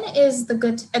 when is a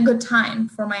good time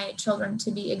for my children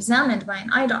to be examined by an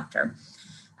eye doctor?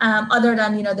 Other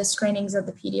than, the screenings that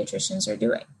the pediatricians are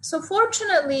doing. So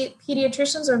fortunately,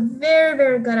 pediatricians are very,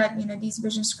 very good at, these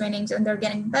vision screenings, and they're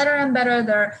getting better and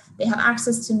better. They have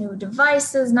access to new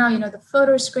devices now, the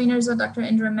photo screeners that Dr.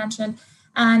 Indaram mentioned,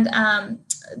 and,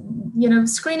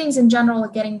 screenings in general are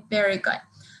getting very good.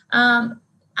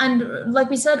 And like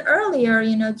we said earlier,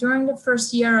 during the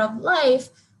first year of life,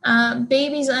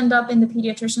 babies end up in the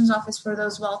pediatrician's office for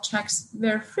those well checks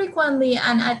very frequently.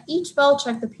 And at each well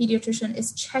check, the pediatrician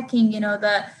is checking,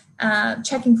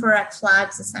 checking for red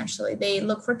flags, essentially. They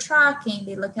look for tracking,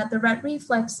 they look at the red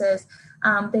reflexes,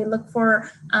 they look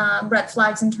for red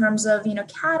flags in terms of,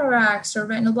 cataracts or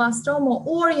retinoblastoma,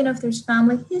 or, if there's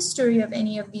family history of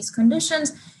any of these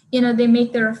conditions, they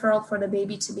make the referral for the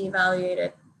baby to be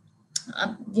evaluated,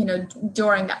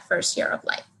 during that first year of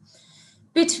life.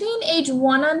 Between age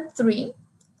 1 and 3,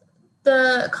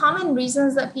 the common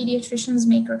reasons that pediatricians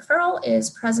make referral is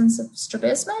presence of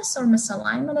strabismus or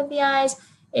misalignment of the eyes,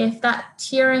 if that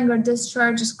tearing or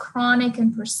discharge is chronic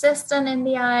and persistent in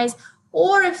the eyes,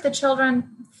 or if the children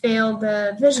fail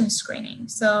the vision screening.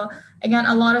 So again,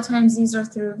 a lot of times these are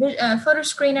through photo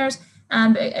screeners.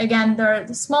 And again, they're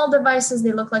the small devices.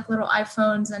 They look like little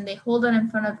iPhones, and they hold it in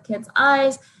front of kids'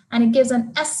 eyes, and it gives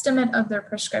an estimate of their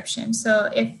prescription. So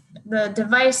if the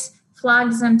device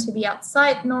flags them to be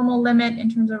outside normal limit in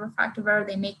terms of refractive error,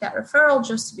 they make that referral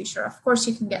just to be sure. Of course,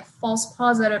 you can get false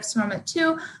positives from it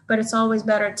too, but it's always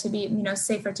better to be,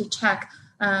 safer to check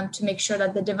to make sure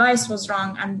that the device was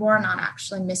wrong and we're not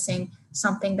actually missing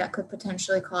something that could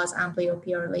potentially cause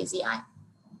amblyopia or lazy eye.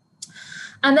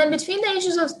 And then between the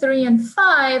ages of 3 and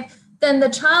 5, then the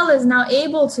child is now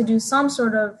able to do some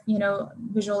sort of,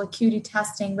 visual acuity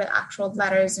testing with actual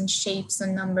letters and shapes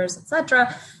and numbers,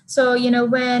 etc. So,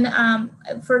 when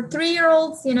for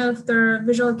 3-year-olds, if their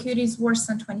visual acuity is worse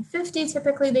than 20/50,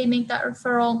 typically they make that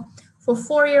referral. For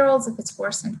 4-year-olds, if it's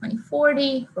worse than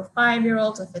 20/40, for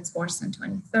 5-year-olds, if it's worse than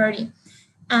 20/30.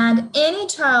 And any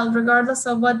child, regardless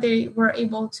of what they were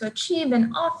able to achieve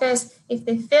in office, if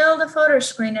they fail the photo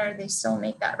screener, they still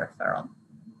make that referral.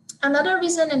 Another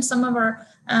reason in some of our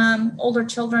older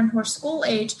children who are school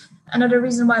age, another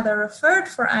reason why they're referred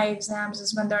for eye exams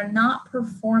is when they're not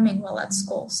performing well at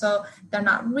school. So they're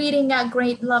not reading at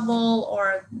grade level,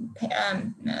 or,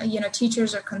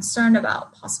 teachers are concerned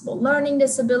about possible learning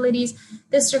disabilities.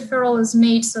 This referral is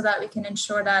made so that we can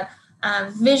ensure that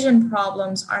vision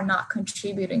problems are not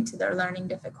contributing to their learning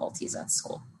difficulties at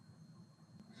school.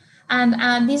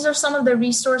 And these are some of the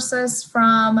resources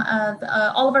from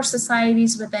all of our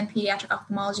societies within pediatric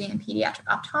ophthalmology and pediatric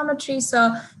optometry.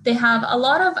 So they have a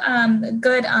lot of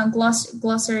good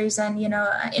glossaries and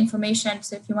information.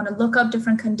 So if you want to look up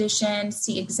different conditions,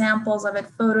 see examples of it,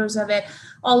 photos of it,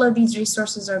 all of these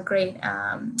resources are great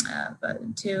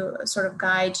to sort of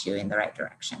guide you in the right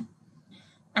direction.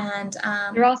 And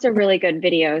there are also really good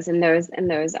videos in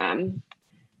those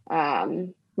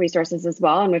resources as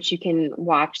well, in which you can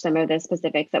watch some of the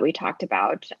specifics that we talked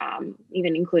about,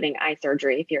 even including eye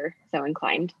surgery if you're so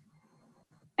inclined.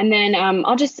 And then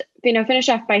I'll just finish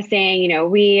off by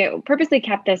saying, we purposely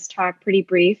kept this talk pretty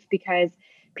brief because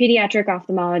pediatric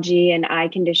ophthalmology and eye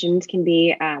conditions can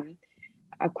be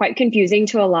quite confusing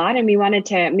to a lot, and we wanted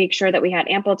to make sure that we had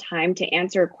ample time to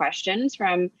answer questions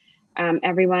from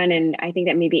everyone, and I think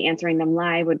that maybe answering them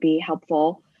live would be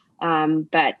helpful.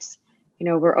 But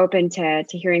we're open to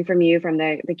hearing from you from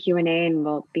the Q&A, and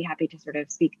we'll be happy to sort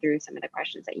of speak through some of the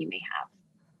questions that you may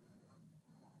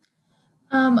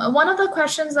have. One of the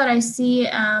questions that I see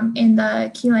in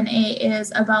the Q&A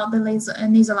is about the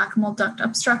nasolacrimal duct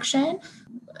obstruction.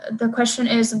 The question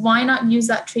is, why not use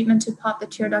that treatment to pop the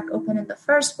tear duct open in the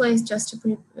first place, just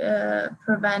to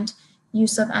prevent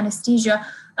use of anesthesia?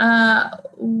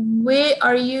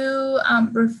 Are you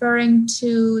referring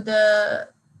to the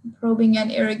probing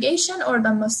and irrigation or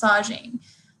the massaging?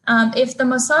 If the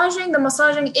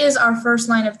massaging is our first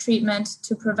line of treatment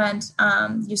to prevent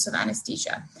use of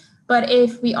anesthesia. But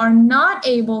if we are not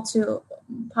able to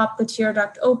pop the tear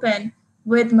duct open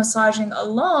with massaging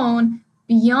alone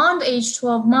beyond age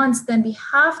 12 months, then we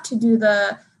have to do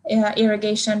the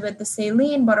irrigation with the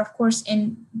saline. But of course,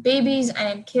 in babies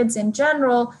and in kids in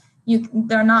general,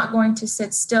 they're not going to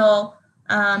sit still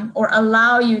or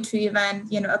allow you to even,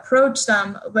 approach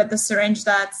them with the syringe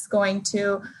that's going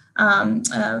to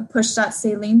push that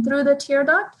saline through the tear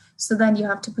duct. So then you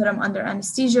have to put them under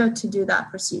anesthesia to do that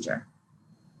procedure.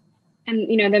 And,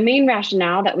 the main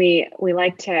rationale that we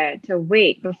like to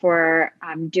wait before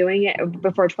doing it,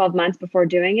 before 12 months before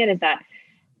doing it, is that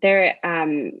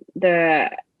the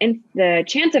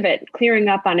chance of it clearing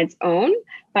up on its own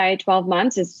by 12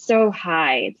 months is so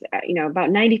high. It's, about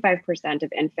 95%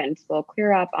 of infants will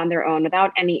clear up on their own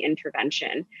without any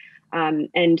intervention.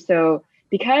 And so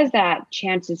because that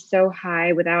chance is so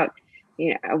high without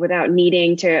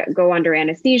needing to go under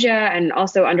anesthesia and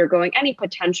also undergoing any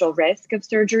potential risk of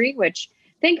surgery, which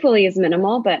thankfully is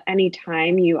minimal, but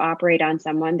anytime you operate on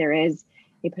someone, there is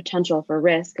a potential for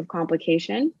risk of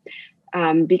complication.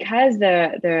 Because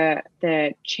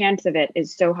the chance of it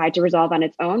is so high to resolve on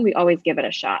its own, we always give it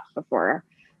a shot before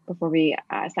we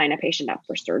sign a patient up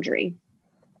for surgery.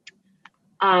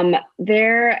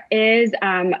 There is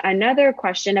another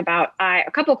question about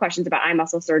a couple of questions about eye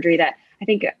muscle surgery that I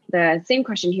think the same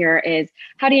question here is,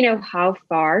 how do you know how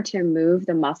far to move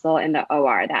the muscle in the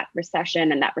OR, that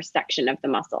recession and that resection of the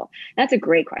muscle? That's a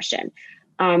great question.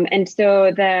 And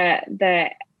so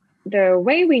the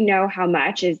way we know how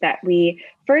much is that we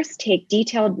first take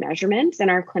detailed measurements in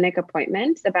our clinic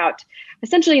appointments about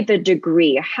essentially the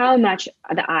degree, how much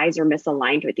the eyes are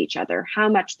misaligned with each other, how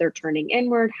much they're turning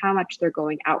inward, how much they're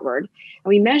going outward. And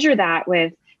we measure that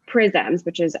with prisms,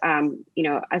 which is,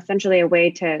 essentially a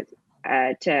way to,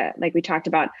 like we talked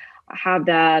about, have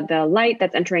the light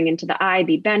that's entering into the eye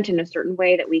be bent in a certain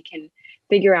way that we can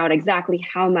figure out exactly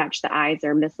how much the eyes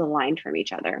are misaligned from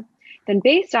each other. Then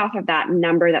based off of that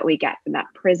number that we get from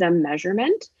that prism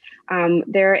measurement,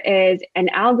 there is an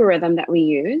algorithm that we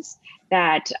use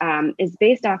that is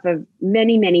based off of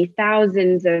many, many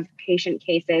thousands of patient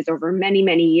cases over many,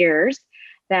 many years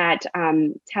that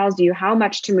tells you how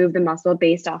much to move the muscle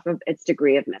based off of its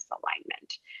degree of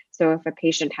misalignment. So if a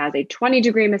patient has a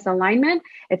 20-degree misalignment,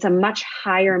 it's a much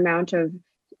higher amount of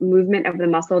movement of the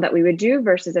muscle that we would do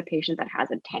versus a patient that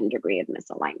has a 10-degree of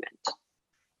misalignment.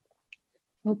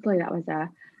 Hopefully that was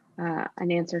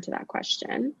an answer to that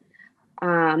question.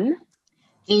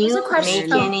 Do you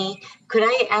make any, could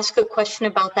I ask a question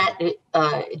about that?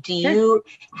 Do you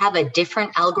have a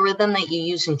different algorithm that you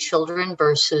use in children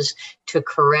versus to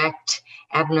correct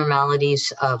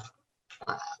abnormalities of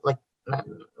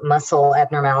muscle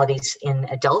abnormalities in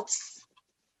adults?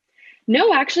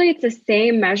 No, actually, it's the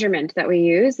same measurement that we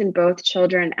use in both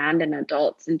children and in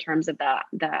adults in terms of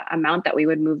the amount that we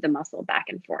would move the muscle back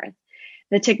and forth.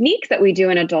 The techniques that we do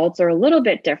in adults are a little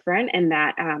bit different in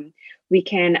that we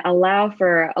can allow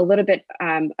for a little bit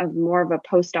of more of a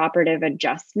post-operative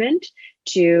adjustment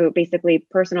to basically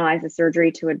personalize the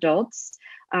surgery to adults,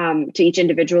 to each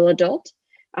individual adult.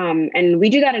 And we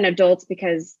do that in adults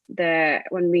because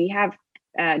when we have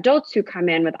adults who come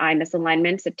in with eye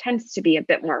misalignments, it tends to be a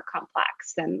bit more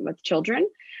complex than with children.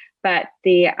 But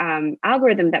the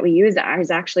algorithm that we use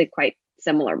is actually quite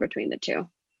similar between the two.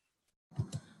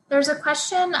 There's a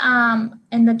question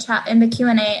in the chat, in the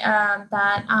Q&A,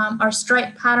 that are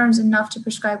stripe patterns enough to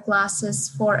prescribe glasses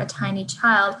for a tiny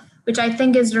child, which I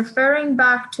think is referring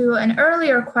back to an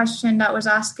earlier question that was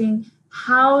asking,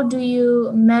 how do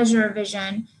you measure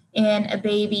vision in a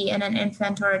baby, in an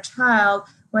infant or a child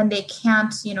when they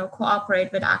can't,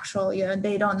 cooperate with actual,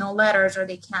 they don't know letters or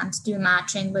they can't do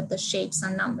matching with the shapes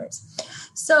and numbers.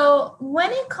 So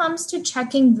when it comes to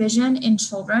checking vision in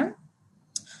children,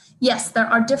 yes, there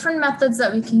are different methods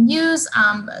that we can use.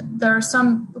 There are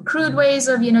some crude ways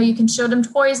of, you can show them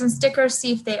toys and stickers,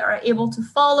 see if they are able to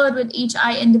follow it with each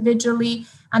eye individually.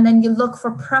 And then you look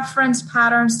for preference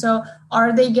patterns. So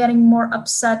are they getting more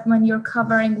upset when you're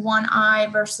covering one eye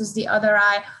versus the other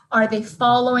eye? Are they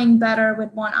following better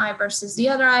with one eye versus the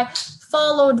other eye?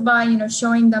 Followed by,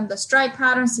 showing them the stripe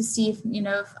patterns to see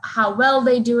if, how well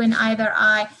they do in either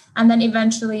eye. And then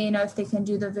eventually, if they can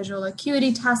do the visual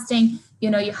acuity testing,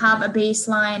 you have a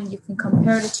baseline, you can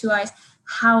compare the two eyes.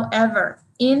 However,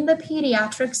 in the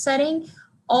pediatric setting,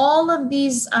 all of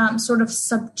these sort of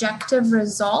subjective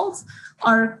results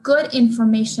are good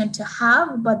information to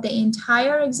have, but the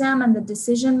entire exam and the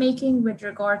decision-making with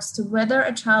regards to whether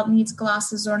a child needs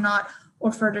glasses or not,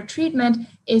 or further treatment,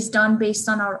 is done based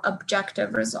on our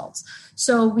objective results.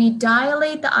 So we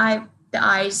dilate the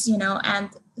eyes, and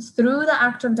through the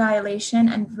act of dilation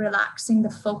and relaxing the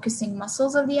focusing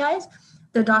muscles of the eyes,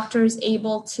 the doctor is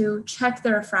able to check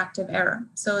the refractive error.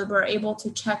 So we're able to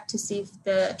check to see if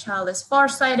the child is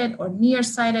farsighted or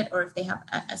nearsighted, or if they have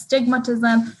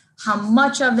astigmatism, how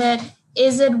much of it,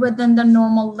 is it within the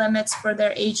normal limits for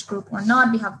their age group or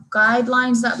not. We have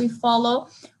guidelines that we follow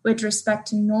with respect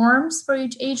to norms for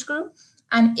each age group.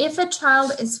 And if a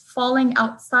child is falling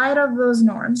outside of those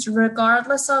norms,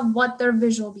 regardless of what their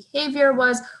visual behavior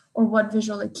was or what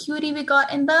visual acuity we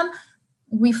got in them,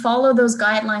 we follow those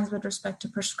guidelines with respect to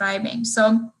prescribing.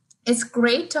 So it's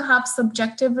great to have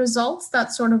subjective results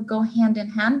that sort of go hand in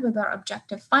hand with our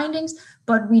objective findings,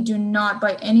 but we do not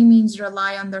by any means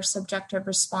rely on their subjective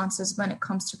responses when it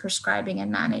comes to prescribing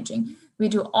and managing. We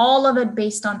do all of it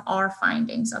based on our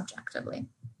findings objectively.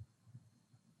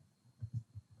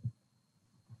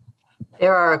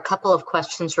 There are a couple of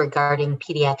questions regarding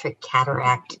pediatric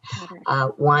cataract.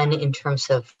 One in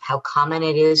terms of how common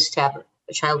it is to have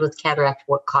a child with cataract,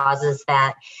 what causes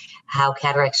that, how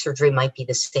cataract surgery might be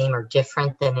the same or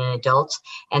different than in adults,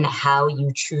 and how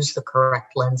you choose the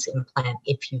correct lens implant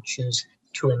if you choose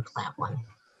to implant one.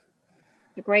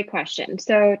 A great question.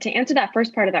 So to answer that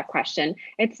first part of that question,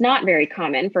 it's not very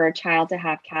common for a child to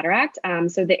have cataract.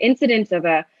 So the incidence of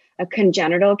a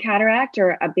congenital cataract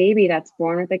or a baby that's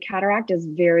born with a cataract is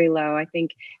very low. I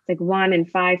think it's like 1 in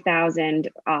 5,000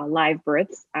 live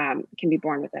births can be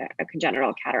born with a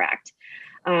congenital cataract.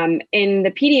 In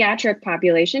the pediatric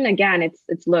population, again,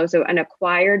 it's low. So an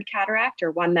acquired cataract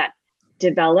or one that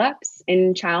develops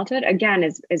in childhood, again,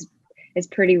 is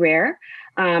pretty rare.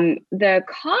 The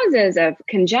causes of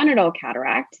congenital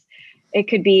cataracts, it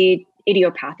could be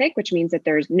idiopathic, which means that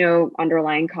there's no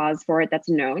underlying cause for it that's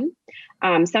known.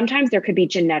 Sometimes there could be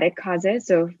genetic causes.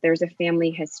 So if there's a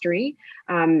family history,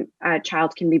 a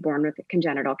child can be born with a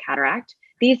congenital cataract.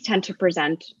 These tend to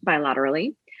present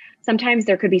bilaterally. Sometimes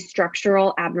there could be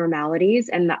structural abnormalities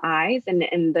in the eyes and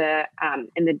in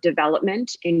the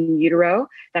development in utero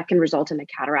that can result in a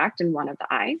cataract in one of the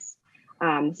eyes.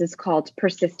 This is called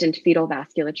persistent fetal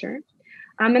vasculature.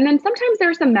 And then sometimes there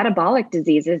are some metabolic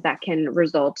diseases that can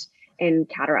result in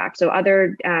cataract. So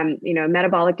other,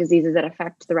 metabolic diseases that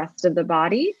affect the rest of the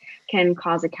body can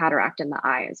cause a cataract in the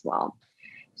eye as well.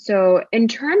 So in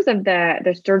terms of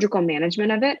the surgical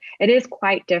management of it, it is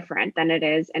quite different than it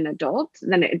is in adults,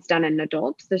 than it's done in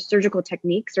adults. The surgical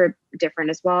techniques are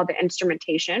different as well. The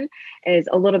instrumentation is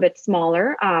a little bit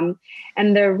smaller.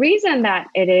 And the reason that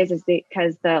it is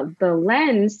because the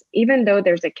lens, even though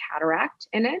there's a cataract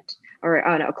in it or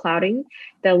a clouding,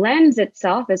 the lens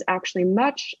itself is actually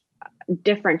much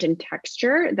different in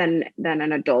texture than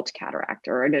an adult cataract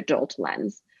or an adult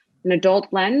lens. An adult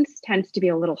lens tends to be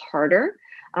a little harder.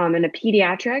 And a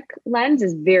pediatric lens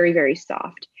is very, very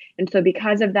soft. And so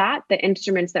because of that, the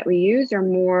instruments that we use are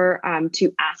more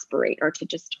to aspirate or to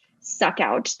just suck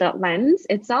out the lens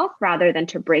itself rather than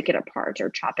to break it apart or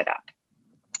chop it up.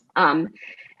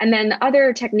 And then the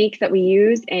other techniques that we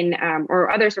use in,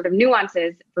 or other sort of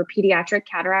nuances for pediatric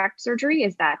cataract surgery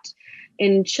is that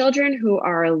in children who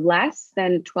are less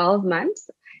than 12 months,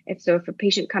 if a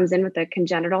patient comes in with a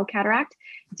congenital cataract,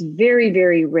 it's very,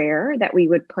 very rare that we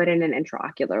would put in an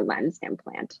intraocular lens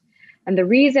implant. And the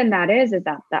reason that is that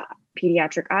the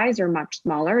pediatric eyes are much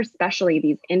smaller, especially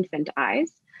these infant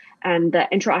eyes, and the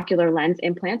intraocular lens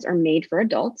implants are made for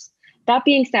adults. That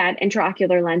being said,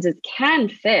 intraocular lenses can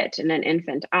fit in an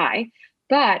infant eye,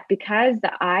 but because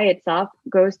the eye itself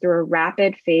goes through a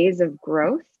rapid phase of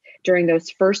growth during those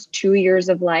first 2 years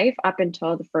of life up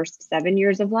until the first 7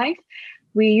 years of life,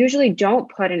 we usually don't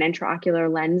put an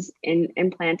intraocular lens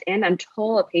implant in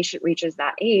until a patient reaches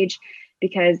that age,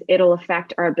 because it'll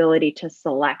affect our ability to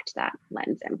select that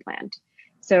lens implant.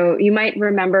 So you might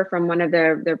remember from one of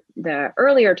the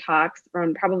earlier talks,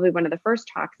 from probably one of the first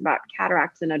talks about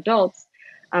cataracts in adults,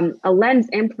 a lens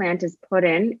implant is put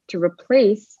in to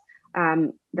replace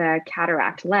the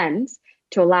cataract lens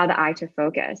to allow the eye to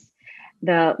focus.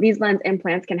 These lens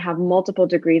implants can have multiple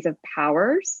degrees of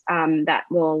powers that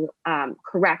will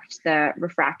correct the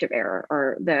refractive error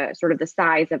or the sort of the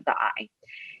size of the eye.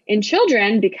 In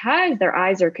children, because their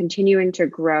eyes are continuing to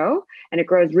grow, and it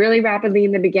grows really rapidly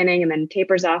in the beginning and then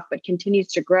tapers off, but continues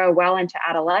to grow well into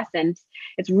adolescence,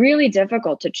 it's really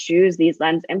difficult to choose these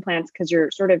lens implants because you're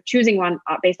sort of choosing one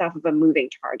based off of a moving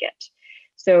target.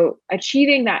 So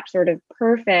achieving that sort of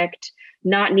perfect,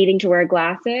 not needing to wear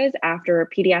glasses after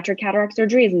pediatric cataract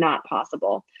surgery is not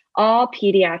possible. All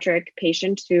pediatric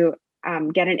patients who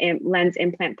get a lens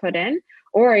implant put in,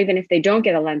 or even if they don't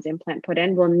get a lens implant put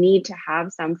in, will need to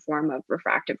have some form of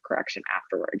refractive correction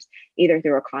afterwards, either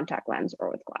through a contact lens or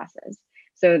with glasses.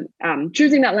 So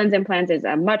choosing that lens implant is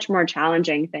a much more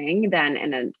challenging thing than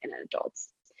in adults.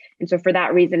 And so for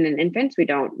that reason, in infants, we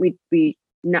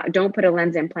don't put a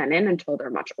lens implant in until they're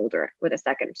much older with a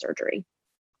second surgery.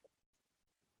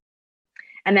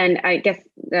 And then I guess,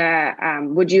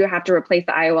 would you have to replace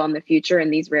the IOL in the future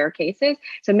in these rare cases?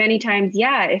 So many times,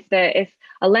 yeah, if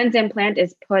a lens implant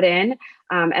is put in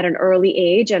at an early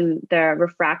age and the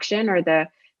refraction or when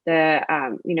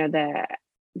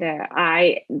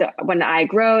the eye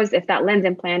grows, if that lens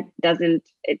implant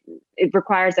it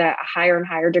requires a higher and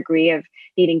higher degree of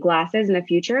needing glasses in the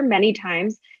future, many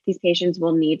times these patients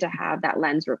will need to have that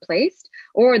lens replaced,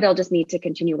 or they'll just need to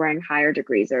continue wearing higher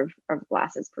degrees of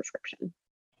glasses prescription.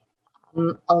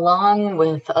 Along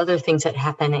with other things that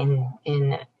happen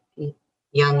in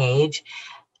young age,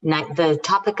 the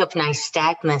topic of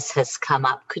nystagmus has come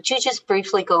up. Could you just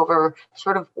briefly go over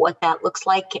sort of what that looks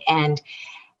like and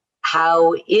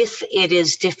how, if it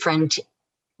is different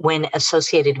when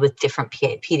associated with different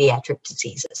pediatric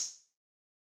diseases?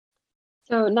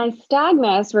 So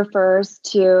nystagmus refers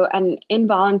to an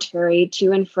involuntary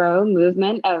to and fro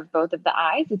movement of both of the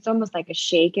eyes. It's almost like a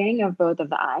shaking of both of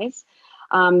the eyes.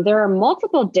 There are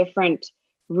multiple different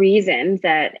reasons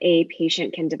that a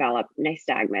patient can develop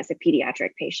nystagmus, a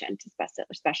pediatric patient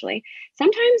especially.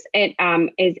 Sometimes it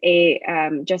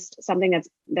is just something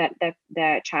that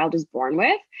the child is born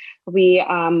with. We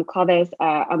call this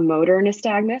a motor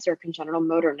nystagmus or congenital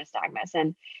motor nystagmus.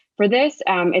 And for this,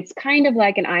 it's kind of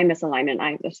like an eye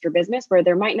misalignment, a strabismus, where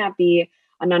there might not be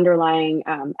an underlying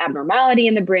abnormality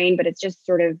in the brain, but it's just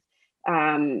sort of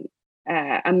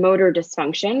a motor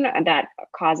dysfunction that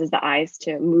causes the eyes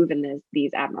to move in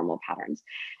these abnormal patterns.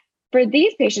 For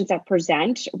these patients that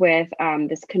present with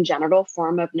this congenital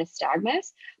form of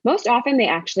nystagmus, most often they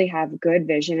actually have good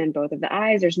vision in both of the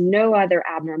eyes. There's no other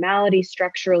abnormality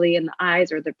structurally in the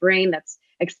eyes or the brain that's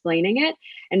explaining it.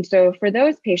 And so for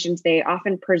those patients, they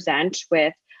often present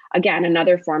with, again,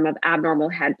 another form of abnormal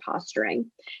head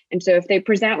posturing. And so if they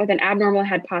present with an abnormal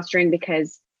head posturing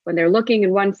because when they're looking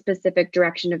in one specific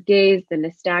direction of gaze, the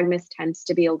nystagmus tends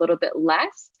to be a little bit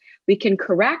less, we can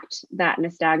correct that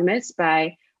nystagmus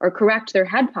correct their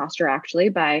head posture actually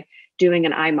by doing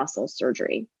an eye muscle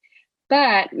surgery.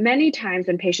 But many times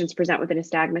when patients present with a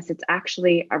nystagmus, it's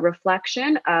actually a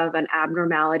reflection of an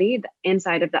abnormality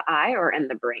inside of the eye or in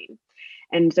the brain.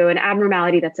 And so an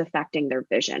abnormality that's affecting their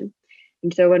vision.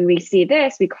 And so when we see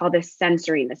this, we call this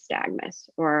sensory nystagmus,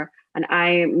 or an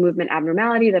eye movement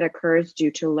abnormality that occurs due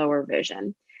to lower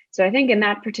vision. So I think in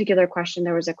that particular question,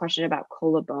 there was a question about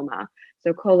coloboma.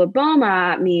 So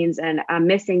coloboma means a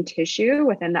missing tissue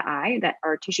within the eye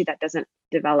or tissue that doesn't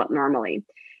develop normally.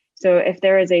 So if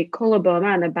there is a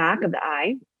coloboma on the back of the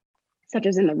eye, such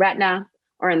as in the retina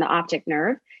or in the optic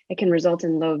nerve, it can result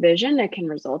in low vision. It can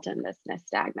result in this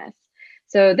nystagmus.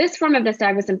 So this form of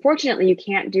nystagmus, unfortunately, you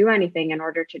can't do anything in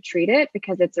order to treat it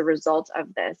because it's a result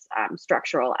of this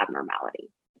structural abnormality.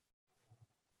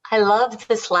 I love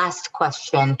this last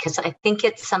question because I think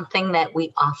it's something that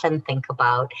we often think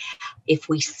about. If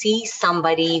we see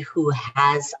somebody who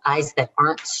has eyes that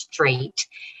aren't straight,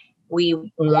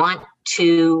 we want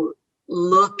to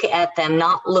look at them,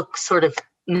 not look sort of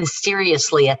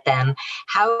mysteriously at them.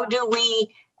 How do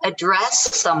we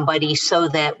address somebody so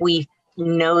that we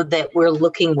know that we're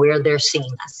looking where they're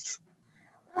seeing us?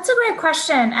 That's a great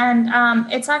question.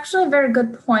 And it's actually a very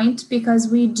good point because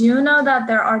we do know that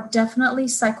there are definitely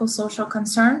psychosocial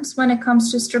concerns when it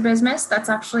comes to strabismus. That's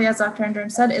actually, as Dr.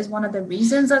 Indaram said, is one of the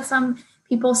reasons that some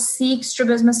people seek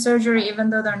strabismus surgery, even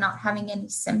though they're not having any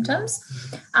symptoms.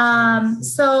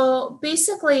 So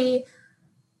basically,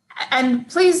 and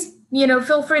please,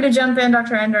 feel free to jump in,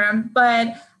 Dr. Indaram,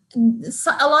 but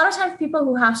a lot of times people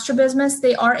who have strabismus,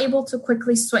 they are able to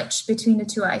quickly switch between the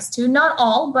two eyes too. Not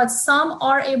all, but some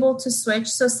are able to switch.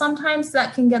 So sometimes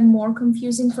that can get more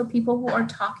confusing for people who are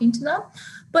talking to them.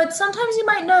 But sometimes you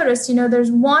might notice,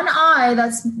 there's one eye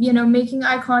that's, making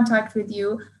eye contact with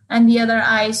you and the other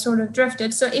eye sort of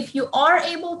drifted. So if you are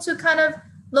able to kind of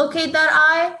locate that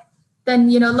eye, then,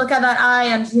 look at that eye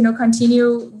and,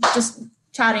 continue just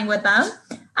chatting with them.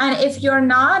 And if you're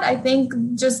not, I think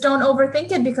just don't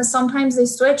overthink it because sometimes they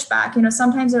switch back.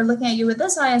 Sometimes they're looking at you with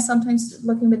this eye and sometimes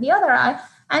looking with the other eye.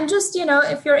 And just,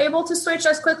 if you're able to switch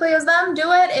as quickly as them,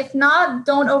 do it. If not,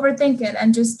 don't overthink it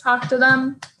and just talk to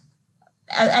them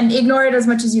and ignore it as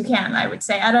much as you can, I would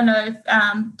say. I don't know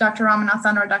if Dr.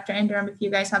 Ramanathan or Dr. Indaram, if you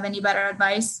guys have any better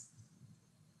advice.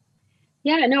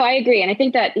 Yeah, no, I agree. And I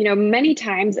think that, many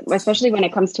times, especially when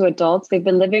it comes to adults, they've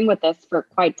been living with this for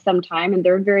quite some time and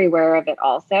they're very aware of it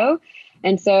also.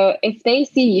 And so if they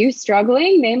see you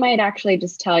struggling, they might actually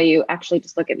just tell you, actually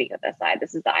just look at me with this eye.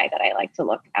 This is the eye that I like to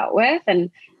look out with.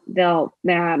 And they'll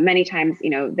many times,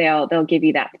 they'll give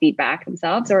you that feedback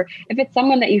themselves. Or if it's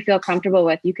someone that you feel comfortable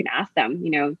with, you can ask them,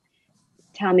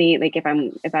 tell me like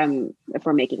if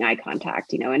we're making eye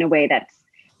contact, in a way that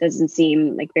doesn't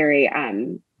seem like very,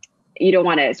 you don't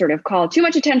want to sort of call too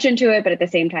much attention to it, but at the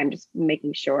same time, just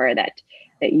making sure that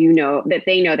they know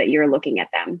that you're looking at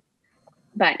them.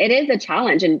 But it is a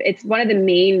challenge. And it's one of the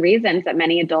main reasons that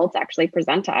many adults actually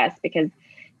present to us because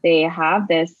they have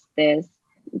this,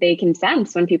 they can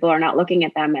sense when people are not looking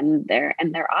at them and their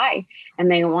eye,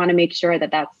 and they want to make sure that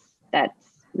that's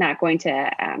not going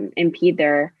to impede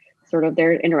their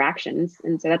interactions.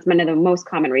 And so that's one of the most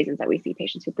common reasons that we see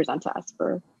patients who present to us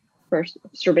for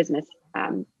strabismus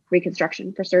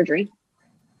reconstruction for surgery.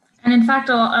 And in fact,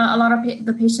 a lot of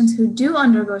the patients who do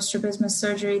undergo strabismus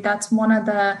surgery, that's one of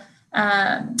the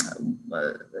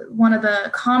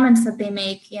comments that they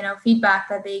make, feedback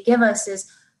that they give us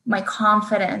is, my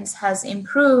confidence has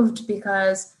improved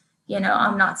because,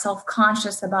 I'm not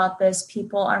self-conscious about this.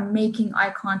 People are making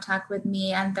eye contact with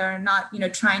me and they're not,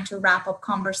 trying to wrap up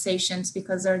conversations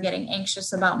because they're getting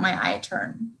anxious about my eye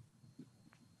turn.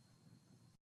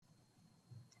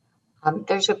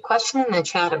 There's a question in the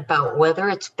chat about whether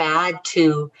it's bad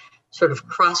to sort of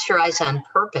cross your eyes on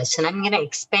purpose. And I'm going to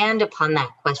expand upon that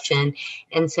question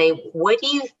and say, what do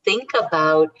you think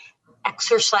about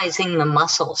exercising the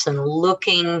muscles and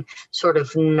looking sort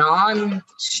of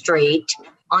non-straight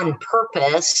on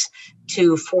purpose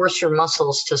to force your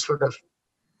muscles to sort of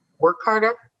work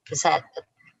harder?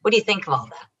 What do you think of all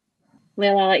that?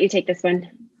 Leila, I'll let you take this one.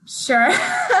 Sure.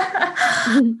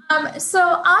 So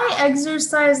eye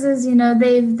exercises,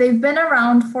 they've been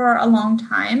around for a long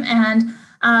time, and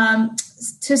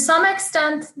to some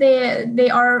extent they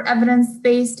are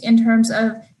evidence-based in terms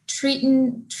of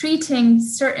treating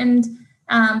certain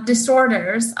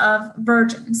disorders of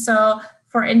verging. So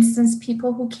for instance,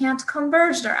 people who can't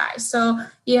converge their eyes. So,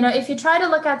 if you try to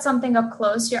look at something up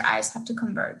close, your eyes have to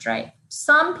converge, right?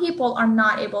 Some people are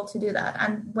not able to do that.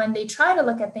 And when they try to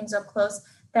look at things up close,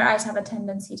 their eyes have a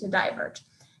tendency to diverge.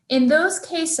 In those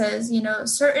cases,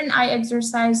 certain eye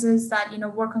exercises that,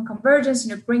 work on convergence,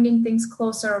 bringing things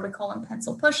closer, or we call them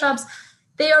pencil push-ups,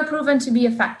 they are proven to be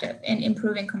effective in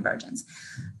improving convergence.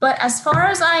 But as far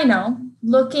as I know,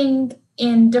 looking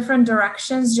in different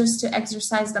directions just to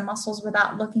exercise the muscles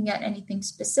without looking at anything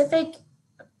specific,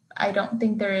 I don't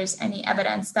think there is any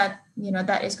evidence that,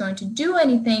 that is going to do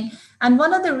anything. And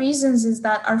one of the reasons is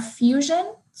that our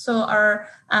fusion, so our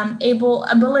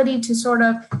ability to sort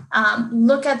of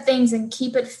look at things and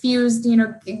keep it fused,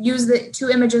 use the two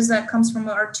images that comes from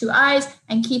our two eyes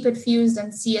and keep it fused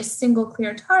and see a single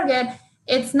clear target.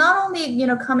 It's not only,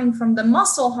 coming from the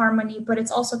muscle harmony, but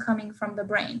it's also coming from the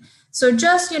brain. So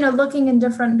just, looking in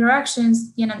different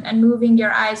directions, and moving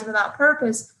your eyes without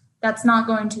purpose, that's not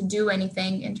going to do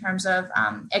anything in terms of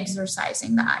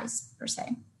exercising the eyes per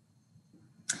se.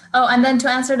 Oh, and then to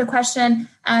answer the question,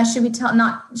 should we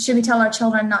tell our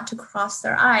children not to cross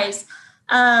their eyes?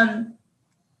 I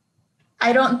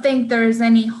don't think there's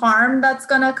any harm that's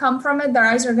going to come from it. Their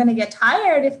eyes are going to get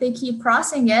tired if they keep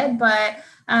crossing it, but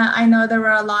I know there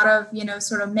were a lot of,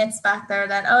 sort of myths back there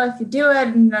that, if you do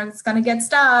it, it's going to get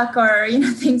stuck, or,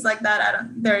 things like that.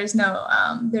 There is no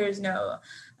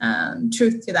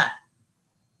truth to that.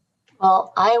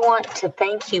 Well, I want to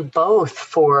thank you both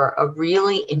for a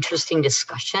really interesting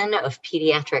discussion of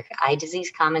pediatric eye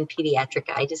disease, common pediatric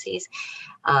eye disease.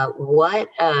 What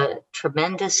a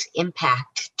tremendous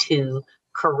impact to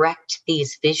correct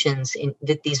these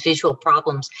these visual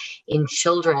problems in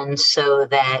children, so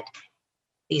that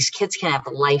these kids can have a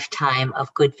lifetime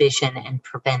of good vision and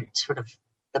prevent sort of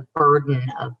the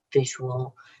burden of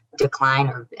visual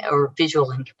decline or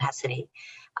visual incapacity.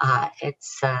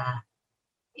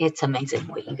 It's amazing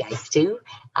what you guys do.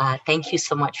 Thank you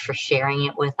so much for sharing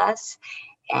it with us.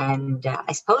 And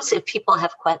I suppose if people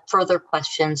have further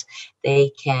questions,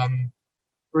 they can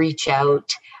reach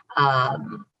out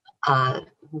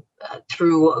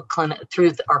through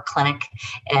our clinic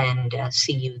and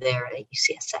see you there at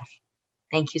UCSF.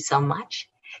 Thank you so much.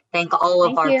 Thank all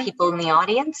of our people in the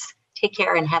audience. Take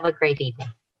care and have a great evening.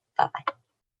 Bye-bye.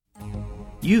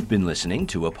 You've been listening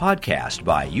to a podcast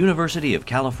by University of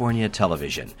California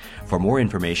Television. For more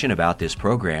information about this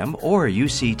program or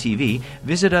UCTV,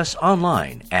 visit us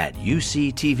online at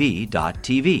uctv.tv.